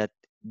to them that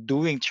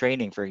doing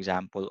training, for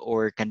example,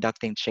 or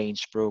conducting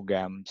change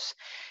programs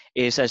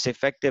is as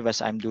effective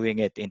as I'm doing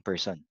it in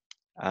person.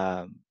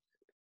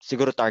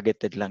 Siguro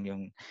targeted lang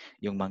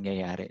yung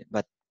mangyayari.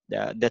 But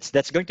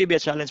that's going to be a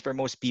challenge for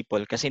most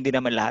people kasi hindi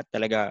naman lahat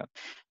talaga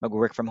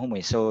mag-work from home.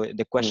 So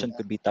the question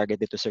could be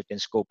targeted to certain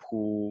scope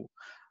who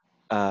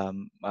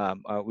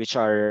which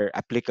are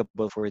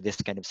applicable for this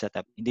kind of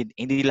setup.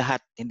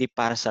 Hindi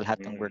para sa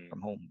lahat ng work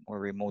from home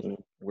or remote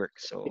work.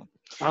 So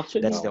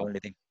actually, that's the only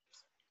thing.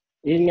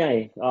 Yun nga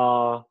eh.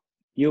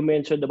 You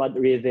mentioned about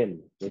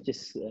rhythm, which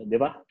is, di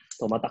ba?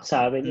 Tumatak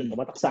sa amin yun.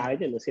 Tumatak sa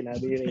akin yun.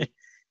 Sinabi yun yung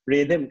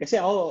rhythm. Kasi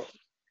ako,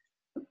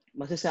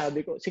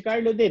 masasabi ko, si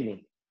Carlo din eh.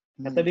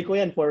 Katabi ko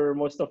yan for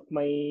most of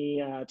my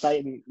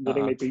time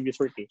during my previous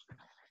work eh.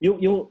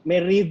 Yung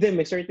may rhythm,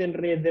 may certain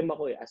rhythm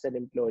ako eh, as an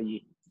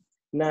employee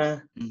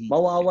na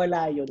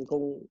mawawala yun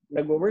kung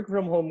nag-work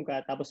from home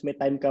ka tapos may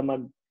time ka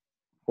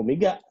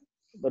humiga,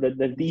 tulad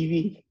ng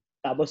TV,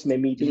 tapos may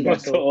meeting ka.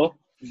 So,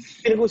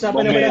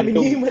 pinag-usapan naman namin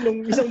yung nung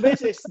isang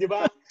beses, di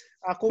ba?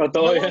 Kung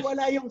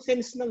mawawala yung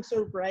sense ng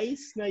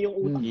surprise na yung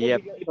utak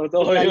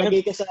mo,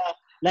 ilalagay ka sa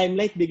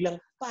limelight,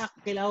 biglang,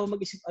 kailangan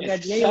mag-isip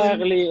agad.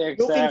 Ngayon,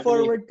 looking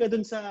forward ka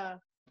dun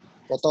sa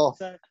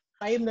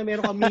time na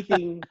meron ka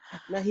meeting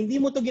na hindi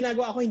mo to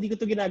ginagawa. Ako, hindi ko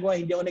to ginagawa.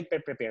 Hindi ako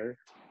nagpe-prepare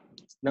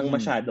ng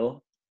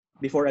masyado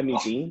before a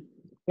meeting.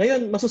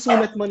 Ngayon,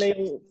 masusulat mo na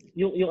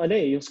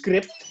yung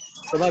script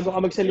so bago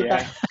ka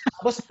magsalita.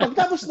 Tapos,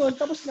 pagtapos nun,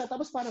 tapos na.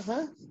 Tapos parang,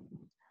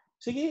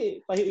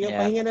 sige,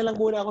 pahinga na lang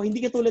muna ako.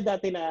 Hindi katulad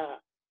dati na,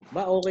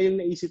 okay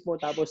yung naisip mo,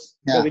 tapos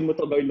gawin mo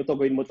to,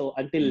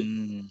 until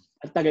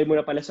ang tagal mo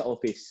na pala sa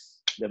office.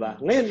 Diba?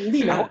 Ngayon,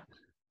 hindi na.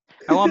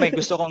 Ako may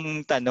gusto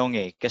kong tanong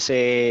eh.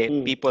 Kasi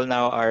people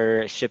now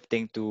are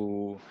shifting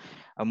to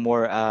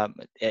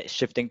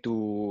shifting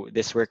to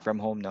this work from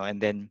home now.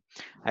 And then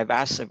I've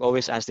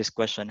always asked this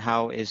question,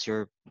 how is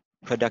your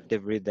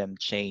productive rhythm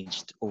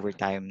changed over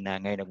time na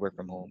ngayon nag-work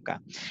from home ka?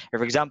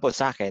 For example,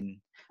 sa akin,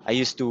 I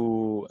used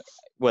to,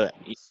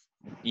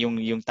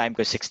 yung time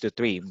ko 6 to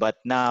 3. But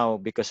now,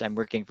 because I'm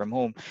working from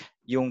home,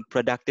 yung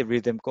productive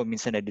rhythm ko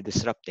minsan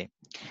na-disrupt eh.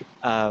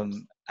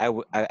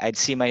 I'd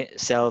see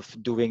myself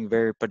doing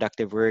very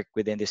productive work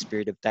within this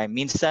period of time.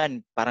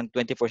 Minsan, parang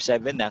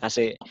 24/7 na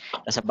kasi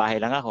nasa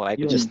bahay lang ako. I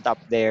could just stop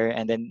there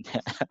and then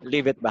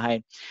leave it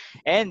behind.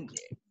 And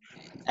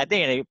I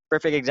think a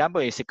perfect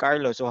example is si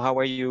Carlo. So how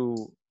are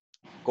you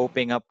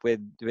coping up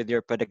with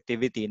your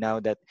productivity now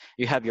that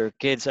you have your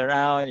kids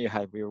around, you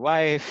have your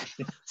wife?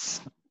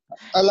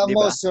 Alam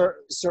mo,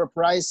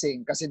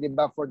 surprising kasi 'di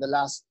ba for the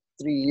last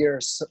 3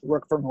 years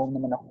work from home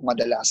naman ako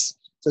madalas.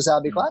 So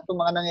sabi ko,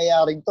 itong mga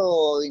nangyayaring to,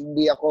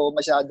 hindi ako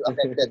masyado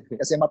affected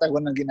kasi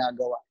matagal nang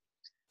ginagawa.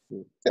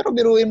 Pero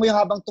biruin mo yung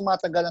habang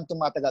tumatagal.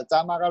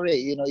 Tama ka,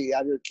 Ray. You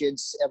have your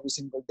kids every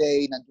single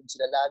day, nandun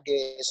sila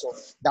lagi. So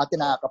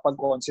dati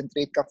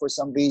nakakapag-concentrate ka for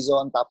some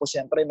reason. Tapos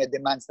syempre may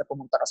demands na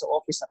pumunta ka sa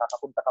office,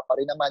 nakakapunta ka pa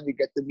rin naman. You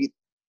get to meet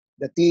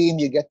the team,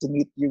 you get to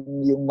meet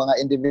yung mga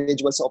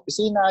individuals sa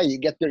opisina,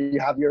 you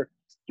have your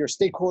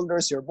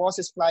stakeholders, your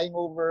bosses flying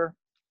over.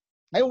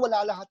 Ngayon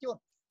wala lahat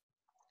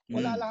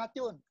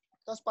yun.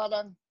 Tapos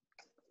parang,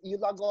 you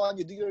log on,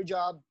 you do your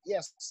job,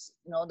 yes,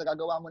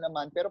 nagagawa mo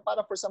naman, pero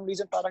parang for some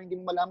reason, parang hindi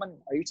mo malaman,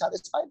 are you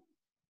satisfied?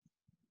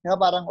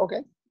 Parang,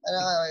 okay,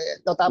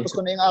 natapos ko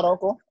na yung araw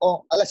ko,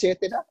 alas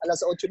 7 na, alas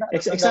 8 na.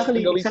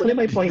 Exactly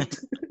my point.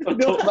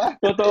 Totoo ba?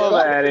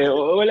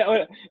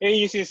 Wala.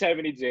 Yung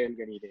sinasabi ni Jen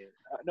kanina.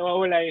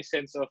 Nawawala yung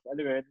sense of,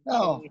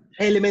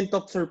 element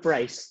of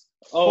surprise.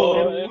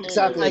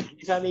 Exactly.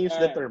 Sana use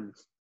the term.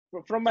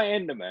 From my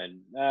end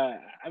naman,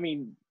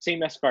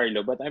 same as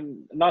Carlo, but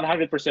I'm not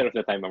 100% of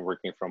the time I'm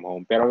working from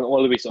home, pero I'm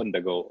always on the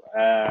go.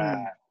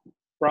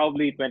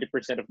 Probably 20%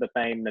 of the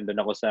time nandun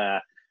ako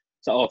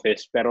sa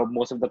office, pero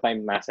most of the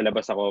time nasa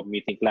labas ako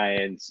meeting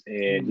clients,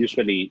 and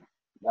usually,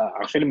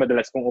 actually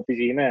madalas kong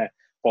opisina,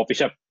 coffee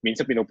shop.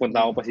 Minsan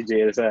pinupunta ako pa si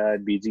JL sa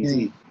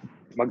BGC.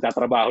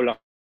 Magtatrabaho lang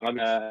kami,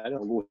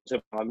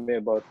 mag-uusap kami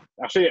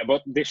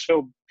about this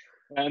show.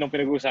 Anong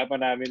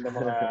pinag-uusapan namin ng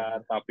mga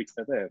topics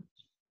na to.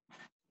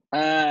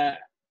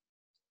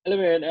 Alam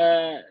mo yun,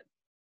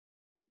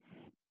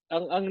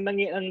 ang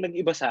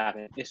nag-iba sa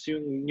akin is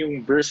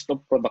yung burst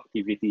of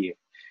productivity.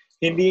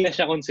 Hindi na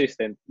siya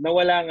consistent.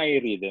 Nawala nga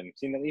yung rhythm.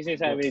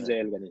 Sinasabi ni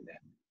Jael kanina.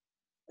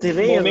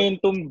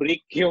 Momentum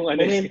break yung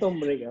ano. Momentum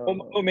break.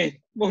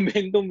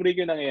 Momentum break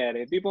yung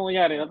nangyayari. Tipo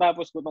kunyari,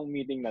 natapos ko tong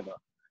meeting na to.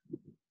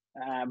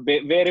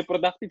 Very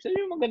productive. Saan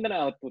yung maganda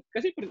na output?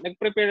 Kasi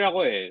nag-prepare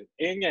ako eh.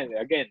 Ayun yan.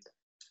 Again,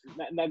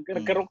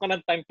 nagkaroon ka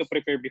ng time to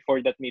prepare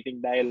before that meeting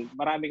dahil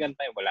marami kang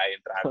time. Wala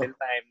yung travel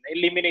time.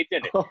 Na-eliminate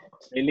yan eh.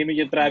 Na-eliminate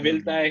yung travel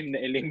time.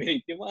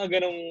 Na-eliminate yung mga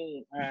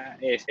ganong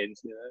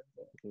essence. Diba?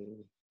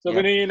 So,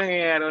 ganun yung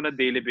nangyayari on a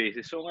daily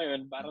basis. So,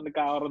 ngayon, parang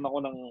nagkakaroon ako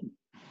ng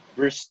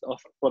burst of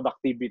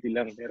productivity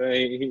lang. Pero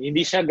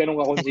hindi siya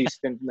ganun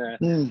ka-consistent na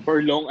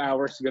for long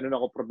hours, ganun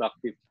ako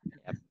productive.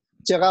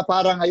 Tsaka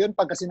parang ngayon,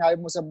 pagka sinabi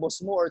mo sa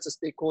boss mo or sa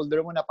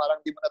stakeholder mo na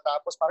parang di mo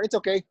natapos, parang it's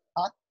okay.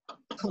 Ha?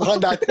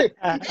 Parang dati.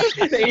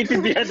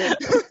 Naiintindihan eh.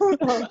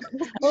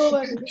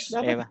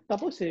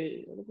 Tapos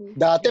eh.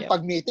 Dati,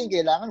 pag meeting,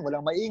 kailangan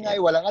walang maingay,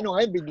 walang ano.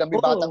 Ngayon, biglang may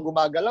batang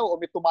gumagalaw o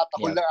may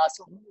tumatakol ng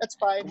aso. That's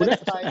fine.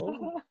 That's fine.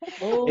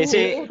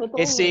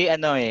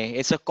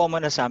 It's a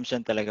common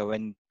assumption talaga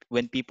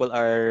when people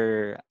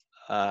are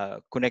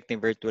connecting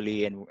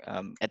virtually and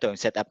ito,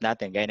 setup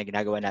natin, gaya na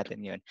ginagawa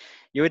natin yun.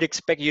 You would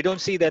expect, you don't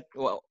see that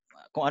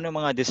kung ano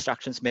mga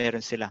distractions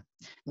meron sila.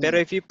 Pero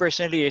if you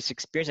personally is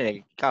experiencing,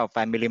 like, ikaw,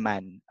 family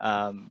man,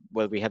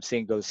 well, we have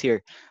singles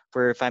here.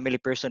 For family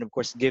person, of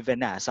course, given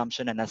na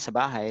assumption na nasa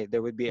bahay,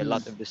 there would be a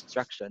lot of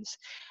distractions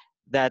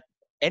that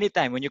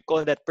anytime when you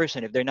call that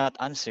person, if they're not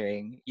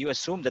answering, you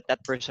assume that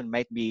that person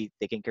might be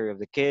taking care of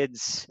the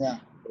kids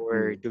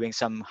or doing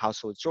some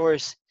household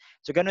chores.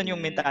 So, ganun yung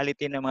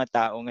mentality ng mga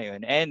tao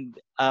ngayon. And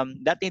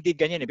that indeed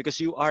ganyan because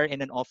you are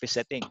in an office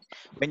setting.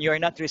 When you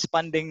are not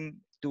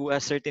responding to a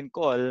certain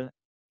call,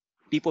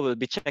 people will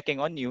be checking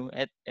on you.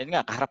 At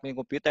nga, kaharap mo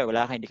yung computer,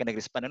 wala ka, hindi ka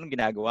nag-respond. Anong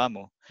ginagawa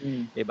mo?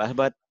 Diba?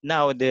 But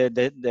now,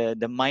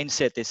 the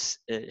mindset is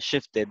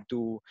shifted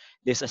to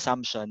this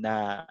assumption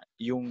na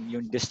yung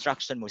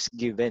distraction mo is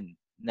given.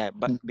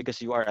 But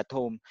because you are at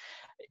home,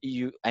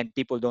 and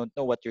people don't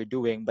know what you're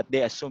doing, but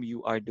they assume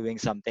you are doing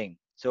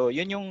something. So,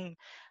 yun yung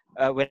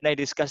when I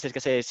discussed this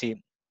kasi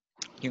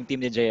yung team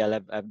ni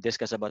JL, I've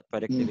discussed about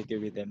productivity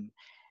with them.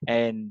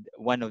 And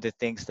one of the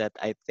things that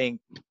I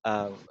think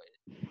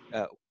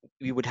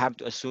we would have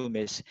to assume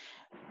is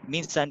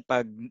minsan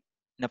pag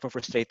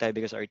na-frustrate tayo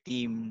because our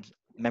team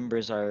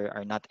members are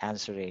not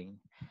answering,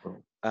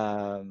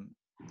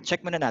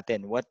 check muna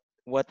natin what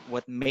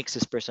makes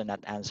this person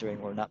not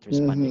answering or not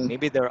responding.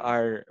 Maybe there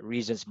are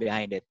reasons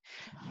behind it.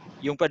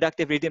 Yung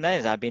productive rhythm na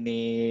yun, sabi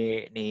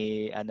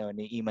ni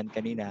Iman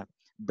kanina,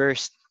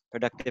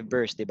 productive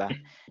burst, di ba?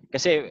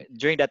 Kasi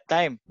during that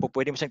time,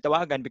 pwede mo siyang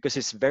tawagan because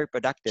it's very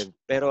productive.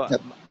 Pero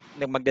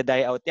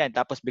magda-die out yan,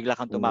 tapos bigla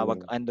kang tumawag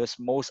on those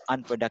most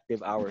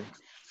unproductive hour.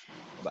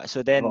 Diba?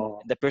 So then,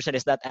 the person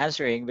is not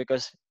answering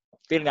because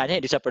feel nga niya,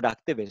 hindi siya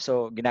productive eh.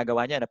 So,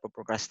 ginagawa niya,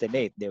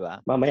 napoprocrastinate, di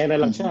ba? Mamaya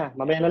na lang siya.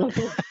 Mamaya na lang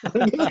to.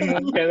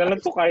 Kaya na lang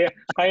to. Kaya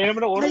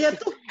naman ako. Kaya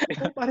to.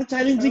 Parang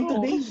challenging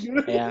today.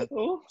 Yeah.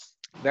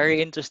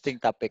 Very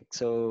interesting topic.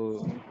 So,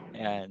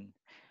 ayan.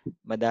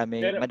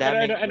 Madami.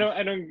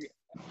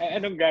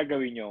 Anong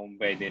gagawin nyo kung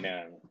pwede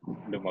na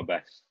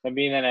lumabas?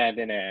 Sabihin na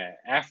natin na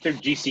after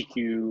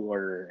GCQ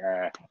or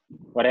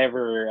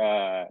whatever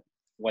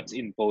what's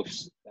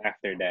imposed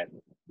after that.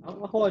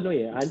 Ako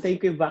antayin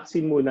ko yung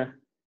vaccine muna.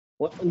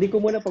 Hindi ko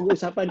muna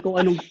pag-uusapan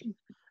kung anong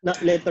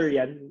letter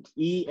yan.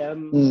 E,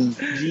 M,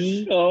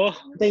 G.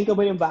 Antayin ko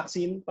ba yung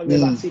vaccine? Pag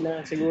may vaccine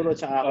na siguro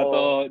tsaka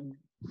ako.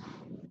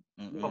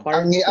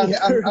 Ang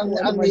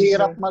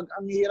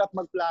hirap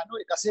magplano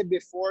kasi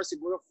before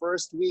siguro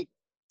first 2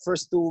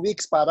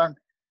 weeks parang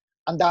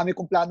ang dami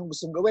kong planong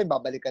gustong gawin.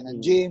 Babalik ka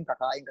ng gym,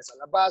 kakain ka sa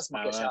labas,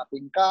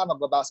 mag-shopping ka,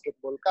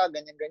 magba-basketball ka,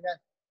 ganyan.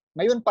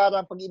 Ngayon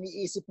parang pag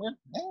iniisip mo yan,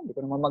 hindi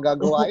ko naman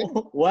magagawa yun.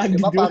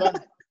 Diba?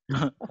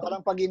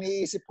 Parang pag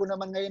iniisip ko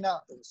naman ngayon na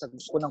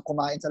gusto ko nang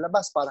kumain sa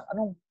labas, parang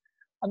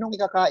anong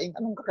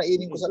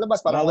kakainin ko sa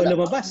labas? Parang bawal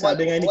lumabas.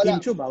 Sabi nga ni Kim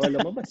Chiu, bawal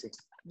lumabas eh.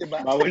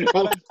 Diba? Bawal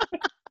lumabas.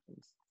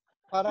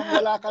 Parang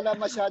wala ka na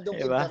masyadong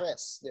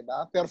interest, di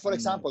ba? Pero for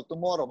example,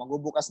 tomorrow,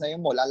 magbubukas na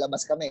yung mall,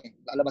 lalabas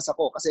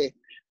ako kasi,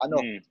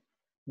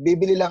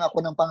 bibili lang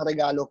ako ng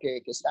pangregalo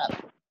kay Stan.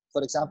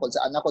 For example,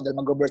 sa anak ko, dahil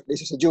mag-birthday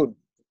siya sa June.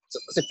 So,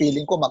 kasi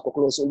feeling ko,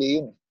 magkuklose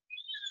uli yun.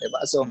 Di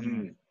ba? So,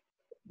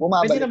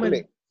 bumabalik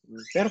ulit.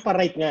 Pero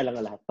pa-right nga lang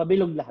lahat.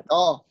 Pabilog lahat.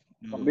 Oo.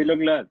 Pabilog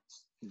lahat.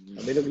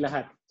 Pabilog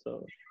lahat.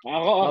 So,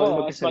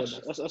 ako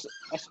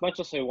as much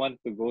as I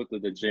want to go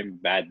to the gym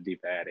badly,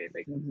 pare,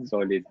 like,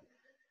 solid.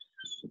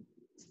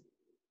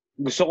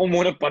 Gusto ko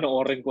muna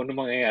panoorin kung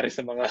ano mangyayari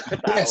sa mga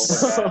tao.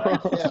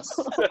 Yes.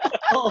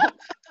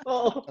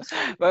 Oo.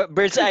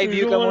 Bird's eye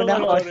view ka muna.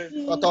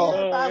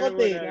 Nakakatakot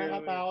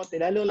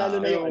eh. Lalo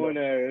na yung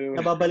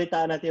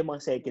nababalitaan natin yung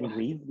mga second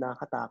wave.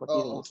 Nakakatakot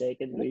yung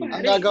second wave.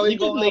 Ang gagawin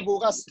ko nga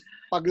bukas,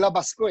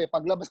 paglabas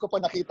ko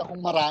pa nakita kong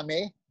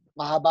marami,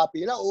 mahaba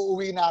pila,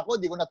 uuwi na ako,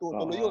 di ko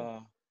natutuloy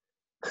yun.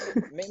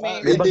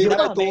 Hindi yun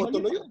Dapat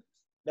tutuloy yun.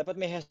 dapat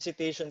may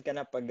hesitation ka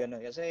na pag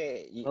gano'n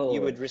kasi Oo.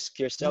 you would risk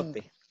yourself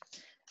Hmm. eh.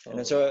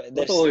 Ano, so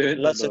there's Totoo yun.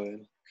 lots of Totoo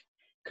yun.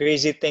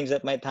 crazy things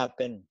that might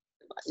happen.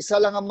 Isa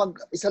lang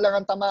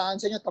ang tamaan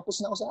sa inyo, tapos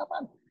na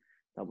usapan.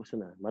 Tapos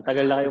na.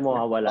 Matagal na kayo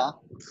mawawala.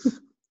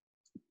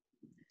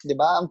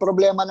 Diba? Ang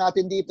problema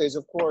natin dito is,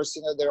 of course,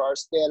 there are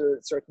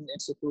still certain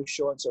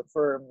institutions or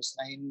firms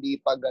na hindi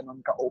pa ganun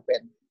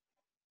ka-open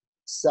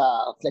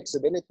sa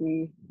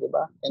flexibility,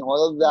 diba? And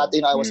all of that,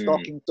 I was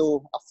talking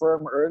to a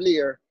firm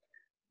earlier,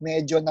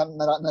 medyo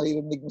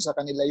naririnig mo sa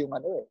kanila yung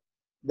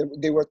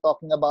they were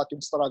talking about yung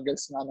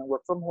struggles nga ng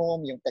work from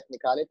home, yung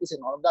technicalities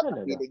and all of that.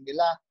 Ang feeling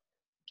nila,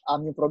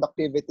 yung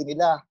productivity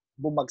nila,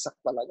 bumagsak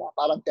talaga.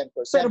 Parang 10%.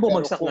 Pero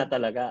bumagsak na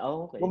talaga.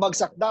 Okay.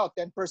 Bumagsak daw.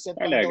 10%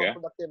 lang daw ang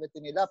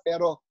productivity nila.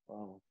 Pero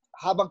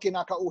habang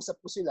kinakausap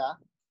ko sila,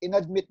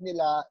 inadmit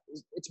nila,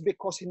 it's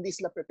because hindi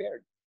sila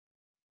prepared.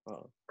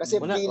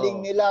 Kasi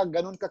feeling nila,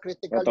 ganun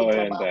ka-critical yung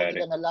trabaho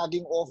nila na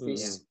laging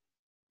office.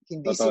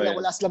 Hindi sila,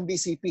 wala silang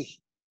BCP.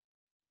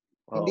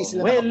 Hindi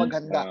sila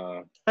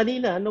nakapaghanda.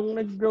 Kanina, nung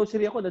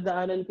nag-grocery ako,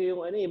 dadaanan ko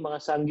yung mga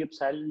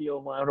sangyupsal,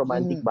 yung mga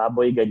romantic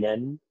baboy,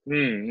 ganyan.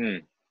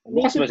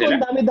 Naisip ko,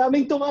 ang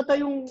dami-daming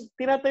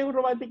tinatayong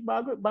romantic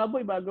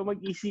baboy bago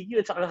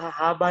mag-ECQ at saka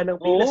hahaba ng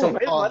pila. So,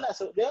 kayo, wala.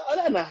 So,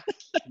 wala na.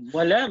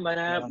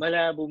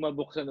 Wala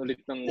bumabuksan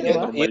ulit ng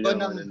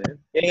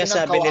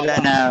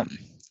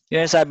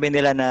Yung sabi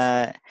nila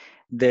na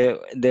the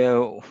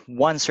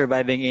one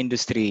surviving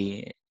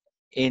industry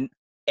in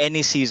any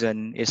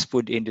season is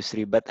food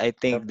industry, but I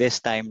think this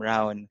time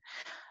round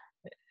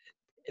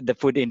the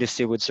food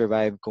industry would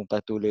survive kung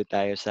patuloy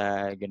tayo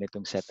sa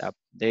ganitong setup.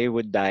 They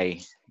would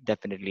die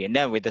definitely, and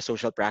then with the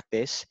social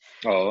practice,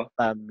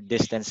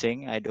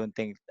 distancing, I don't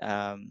think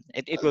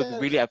it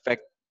will really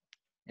affect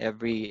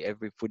every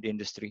food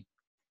industry.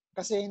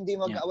 Kasi hindi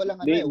walang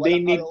they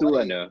need to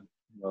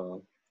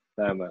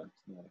tama.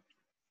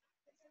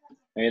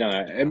 Ayun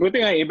nga. Buti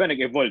nga iba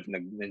nag-evolve,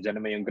 nandiyan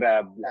naman yung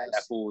Grab, Lala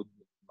Food,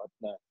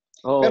 whatnot.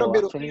 Pero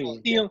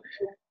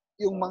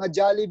yung mga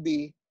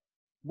Jollibee,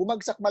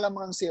 bumagsak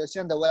malamang ang sales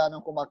yan dahil wala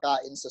nang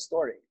kumakain sa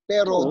store.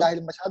 Pero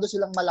dahil masyado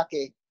silang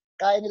malaki,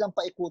 kaya nilang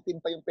paikutin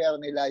pa yung pera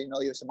nila, yung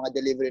sa mga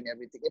delivery and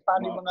everything.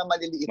 Paano yung mga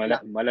maliliit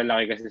na?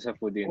 Malalaki kasi sa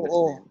food industry.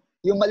 Oo.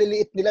 Yung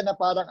maliliit nila na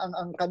parang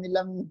ang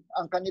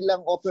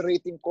kanilang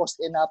operating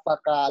cost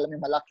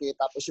malaki,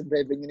 tapos yung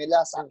revenue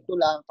nila sakto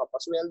lang,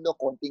 papasweldo,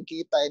 konting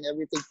kita and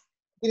everything.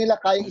 Hindi nila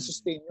kayang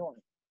i-sustain yun.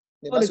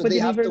 Diba? So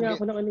they have to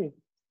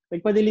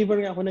nagpa-deliver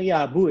nga ako ng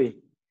Yabu eh.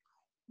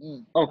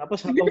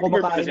 Tapos habang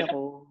kumakain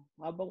ako,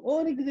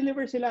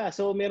 nag-deliver sila.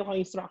 So meron kang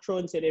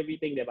instructions and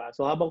everything, diba?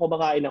 So habang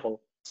kumakain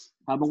ako,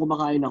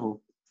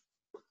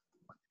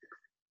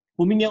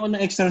 humingi ako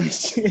ng extra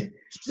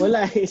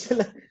wala eh.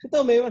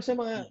 Ito, may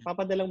mga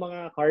papadalang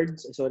mga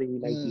cards. Sorry, hindi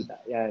nakikita.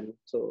 Yan.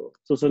 So,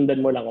 susundan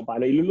mo lang kung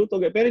paano iluluto.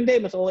 Pero hindi,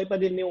 mas okay pa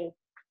din yung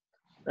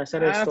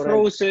nasa restaurant.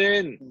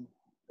 Frozen.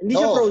 Hindi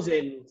siya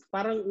frozen.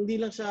 Parang hindi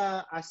lang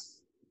siya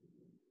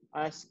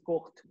as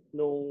cooked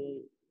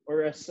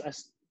or as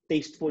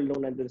tasteful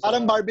nung nandun sa...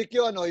 Parang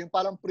barbecue, yung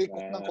parang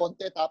pre-cook ng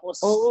konti,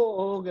 tapos...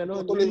 Oo,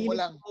 ganun. Tutuloy mo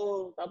lang.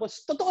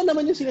 Tapos, totoo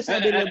naman yung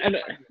sinasabi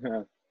nila.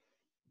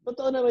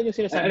 Totoo naman yung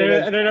sinasabi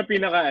nila.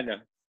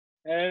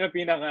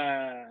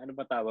 Ano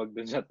ba tawag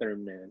dun sa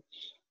term na yun?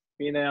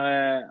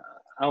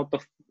 Out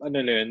of,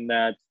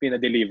 na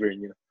pinadeliver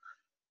nyo.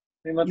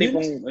 May mga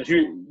tipong,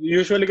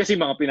 usually kasi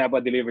mga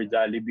pinapa-deliver,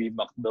 Jollibee,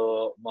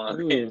 McDo,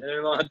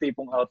 mga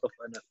tipong out of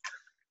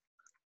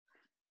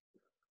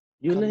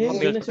Yun na yun.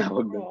 Yun na siya.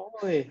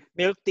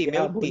 Milk tea.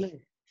 Milk tea.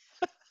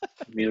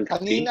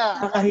 Kanina.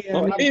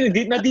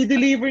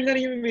 Nadi-deliver na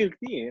rin yung milk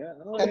tea.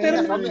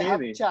 Kanina kami,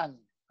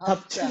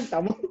 half-chan.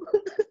 Tama.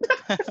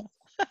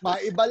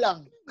 Maiba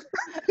lang.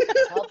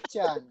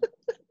 Half-chan.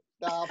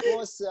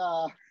 Tapos,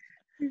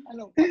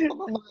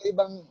 mga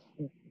ibang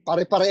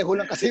pare-pareho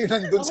lang kasi yun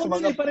nandun sa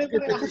mga...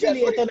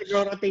 Actually, ito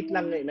nag-rotate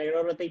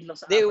lang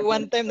sa...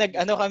 One time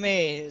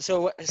kami,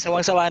 so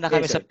sawang-sawa na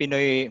kami sa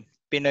Pinoy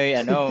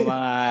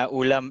mga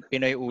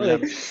Pinoy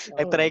ulam.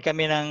 Nag-try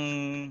kami ng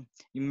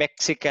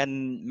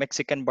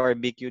Mexican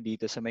barbecue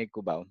dito sa may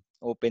Cubao.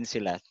 Open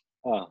sila.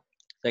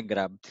 Sa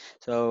Grab.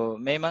 So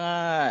may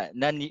mga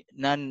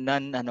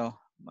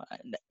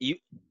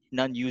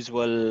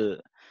non-usual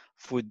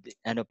food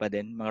pa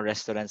din, mga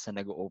restaurants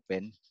na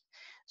nag-open.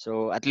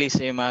 So at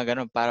least yung mga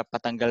ganun para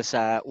patanggal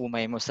sa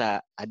umay mo sa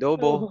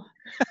adobo.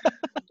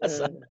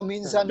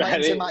 Minsan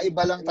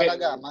maiba lang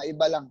talaga,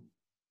 maiba lang.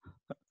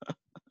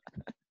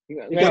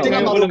 Buti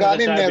nga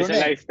marugami meron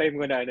sa lifetime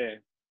ko na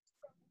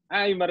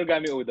yung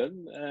marugami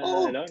udon,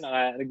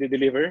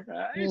 nagde-deliver.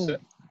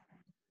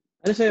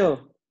 Ano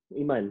sa'yo,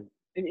 Iman?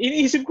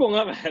 Iniisip ko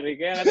nga, pare.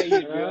 Kaya nga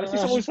naisip ko. Kasi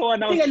sumusuwa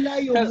na ako.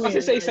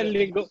 Kasi sa isang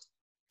linggo,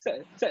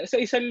 sa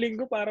isang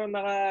linggo, parang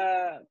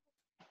 3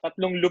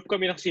 loop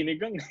kami ng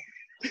sinigang.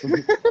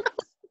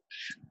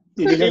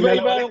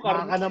 Iba yung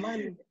karne.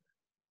 Naman.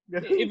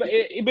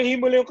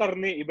 Ibahin mo lang yung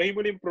karne. Ibahin mo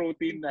lang yung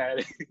protein na.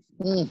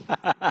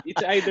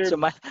 It's either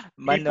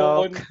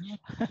manok,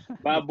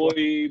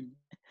 baboy,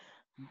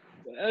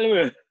 Alam mo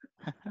yun?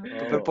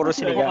 Pero puro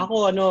sinigang.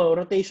 Ako,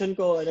 rotation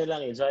ko,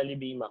 lang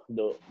Jollibee,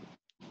 McDo.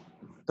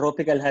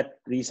 Tropical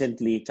Hut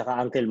recently, tsaka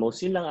Uncle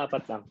Mo's. Yun lang,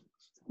 4 lang.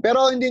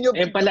 Pero hindi nyo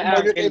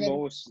Pala order Uncle kayo ng,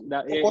 Mo's.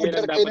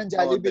 order kayo ng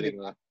Jollibee, di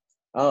ba?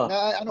 Oh.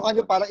 Na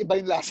ano parang iba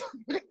yung lasa.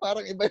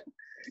 Parang iba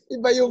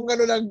yung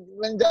ng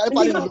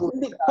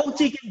Hindi, kung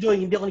Chicken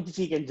Joy, hindi ako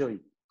nag-Chicken Joy.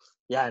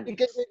 Yan.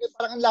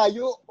 Parang ang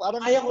layo.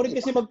 Parang kaya ko rin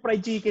kasi mag-fried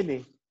chicken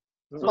eh.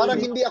 So,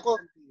 parang hindi ako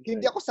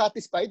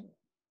satisfied.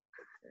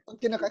 Pag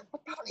kinakain,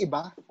 parang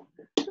iba.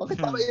 Bakit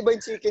parang iba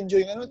yung Chicken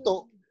Joy? Ano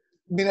to?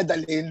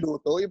 Dinadali yung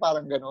luto, yung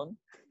parang ganon.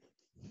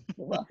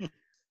 Diba?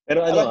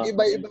 Pero parang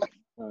iba-iba.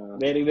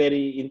 Very,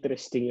 very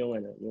interesting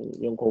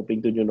yung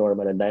coping to new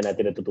normal. Ang dahil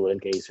natin natutunan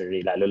kay Sir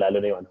Ray. Lalo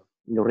na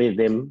yung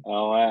rhythm.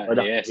 Oo nga.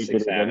 Yes,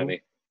 exactly.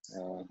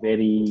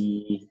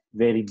 Very,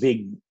 very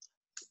big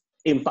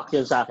impact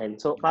yun sa akin.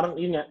 So, parang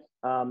yun nga,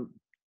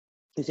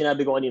 yung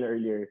sinabi ko kanina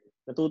earlier,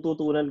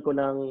 natututunan ko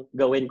ng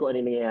gawin ko ano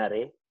yung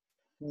nangyayari.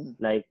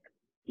 Like,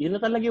 yun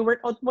na talaga yung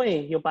workout mo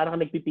eh. Yung parang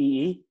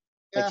nag-PPE,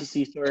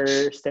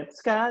 nag-scissor steps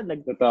ka,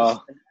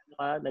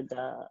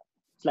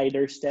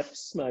 slider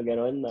steps, mga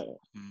ganon.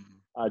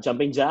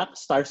 Jumping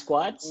jacks, star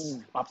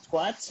squats, pop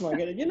squats, mga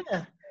ganon. Yun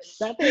na.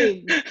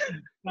 Dati,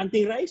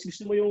 planting rice,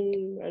 gusto mo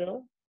yung,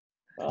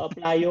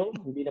 playo,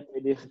 hindi na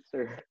pwede,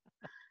 sir.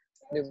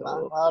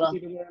 Diba? So,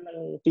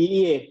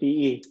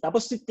 PE.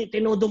 Tapos,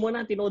 tinodo mo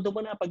na.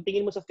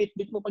 Pagtingin mo sa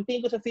Fitbit mo,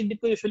 pagtingin ko sa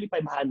Fitbit ko, usually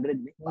 500.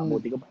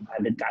 Pamuti ko,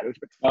 500 calories.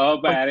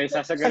 Pare,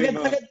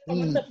 sasagarin mo.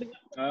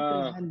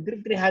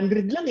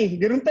 300 lang eh.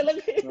 Ganoon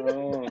talaga eh.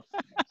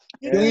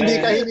 Yung hindi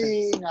ka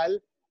hinihingal,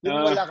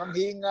 yung wala kang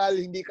hingal,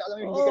 hindi ka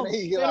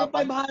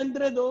nahihirapan.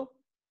 Pero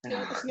 500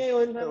 Tapos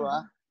ngayon.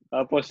 Diba?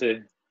 Tapos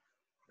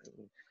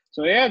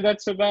So yeah,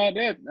 that's about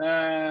it.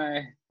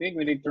 I think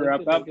we need to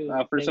wrap up.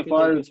 First of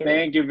all,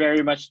 thank you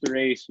very much to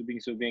Ray,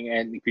 Subing,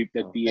 and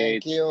Equip.ph.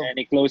 Thank you.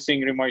 Any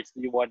closing remarks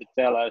that you want to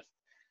tell us,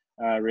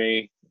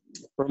 Ray?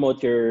 Promote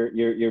your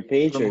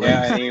page.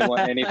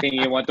 Anything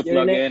you want to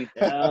plug in?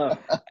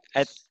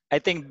 I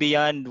think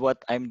beyond what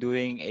I'm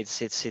doing,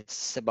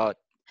 it's about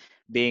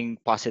being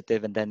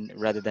positive and then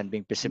rather than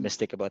being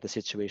pessimistic about the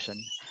situation.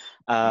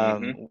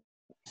 One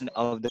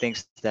of the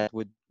things that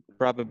would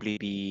probably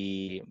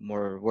be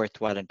more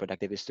worthwhile and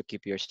productive is to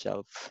keep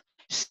yourself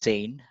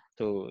sane,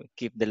 to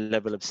keep the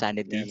level of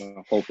sanity.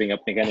 Coping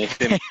up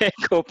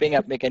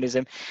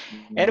mechanism.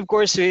 And of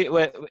course,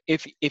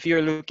 if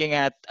you're looking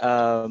at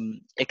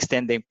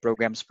extending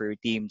programs for your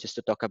team just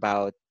to talk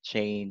about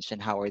change and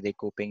how are they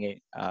coping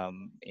in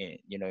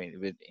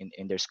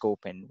their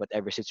scope and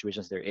whatever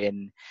situations they're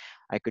in,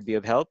 I could be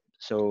of help.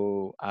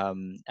 So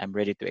I'm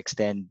ready to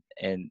extend,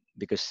 and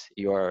because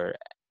you're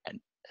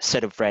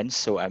set of friends,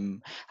 so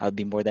I'll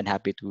be more than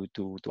happy to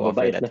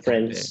offer that.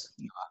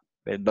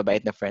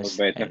 Babait na friends.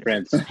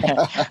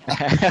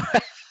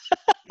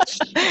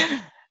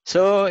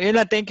 So yun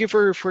lang, thank you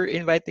for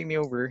inviting me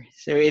over.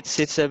 So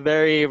it's a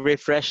very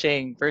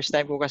refreshing first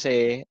time ko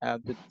kasi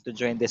to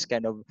join this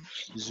kind of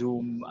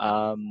Zoom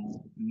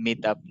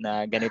meetup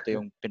na ganito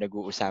yung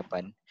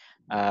pinag-uusapan.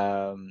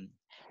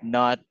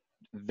 Not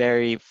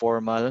very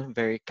formal,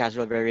 very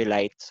casual, very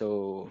light.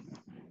 So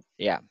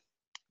yeah,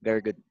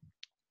 very good.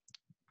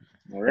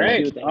 All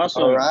right.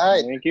 Awesome. All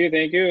right.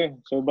 Thank you.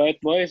 So, bye,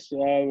 boys.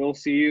 We'll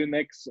see you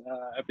next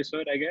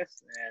episode, I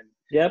guess. And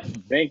yep.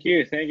 Thank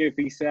you.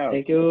 Peace out.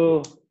 Thank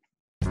you.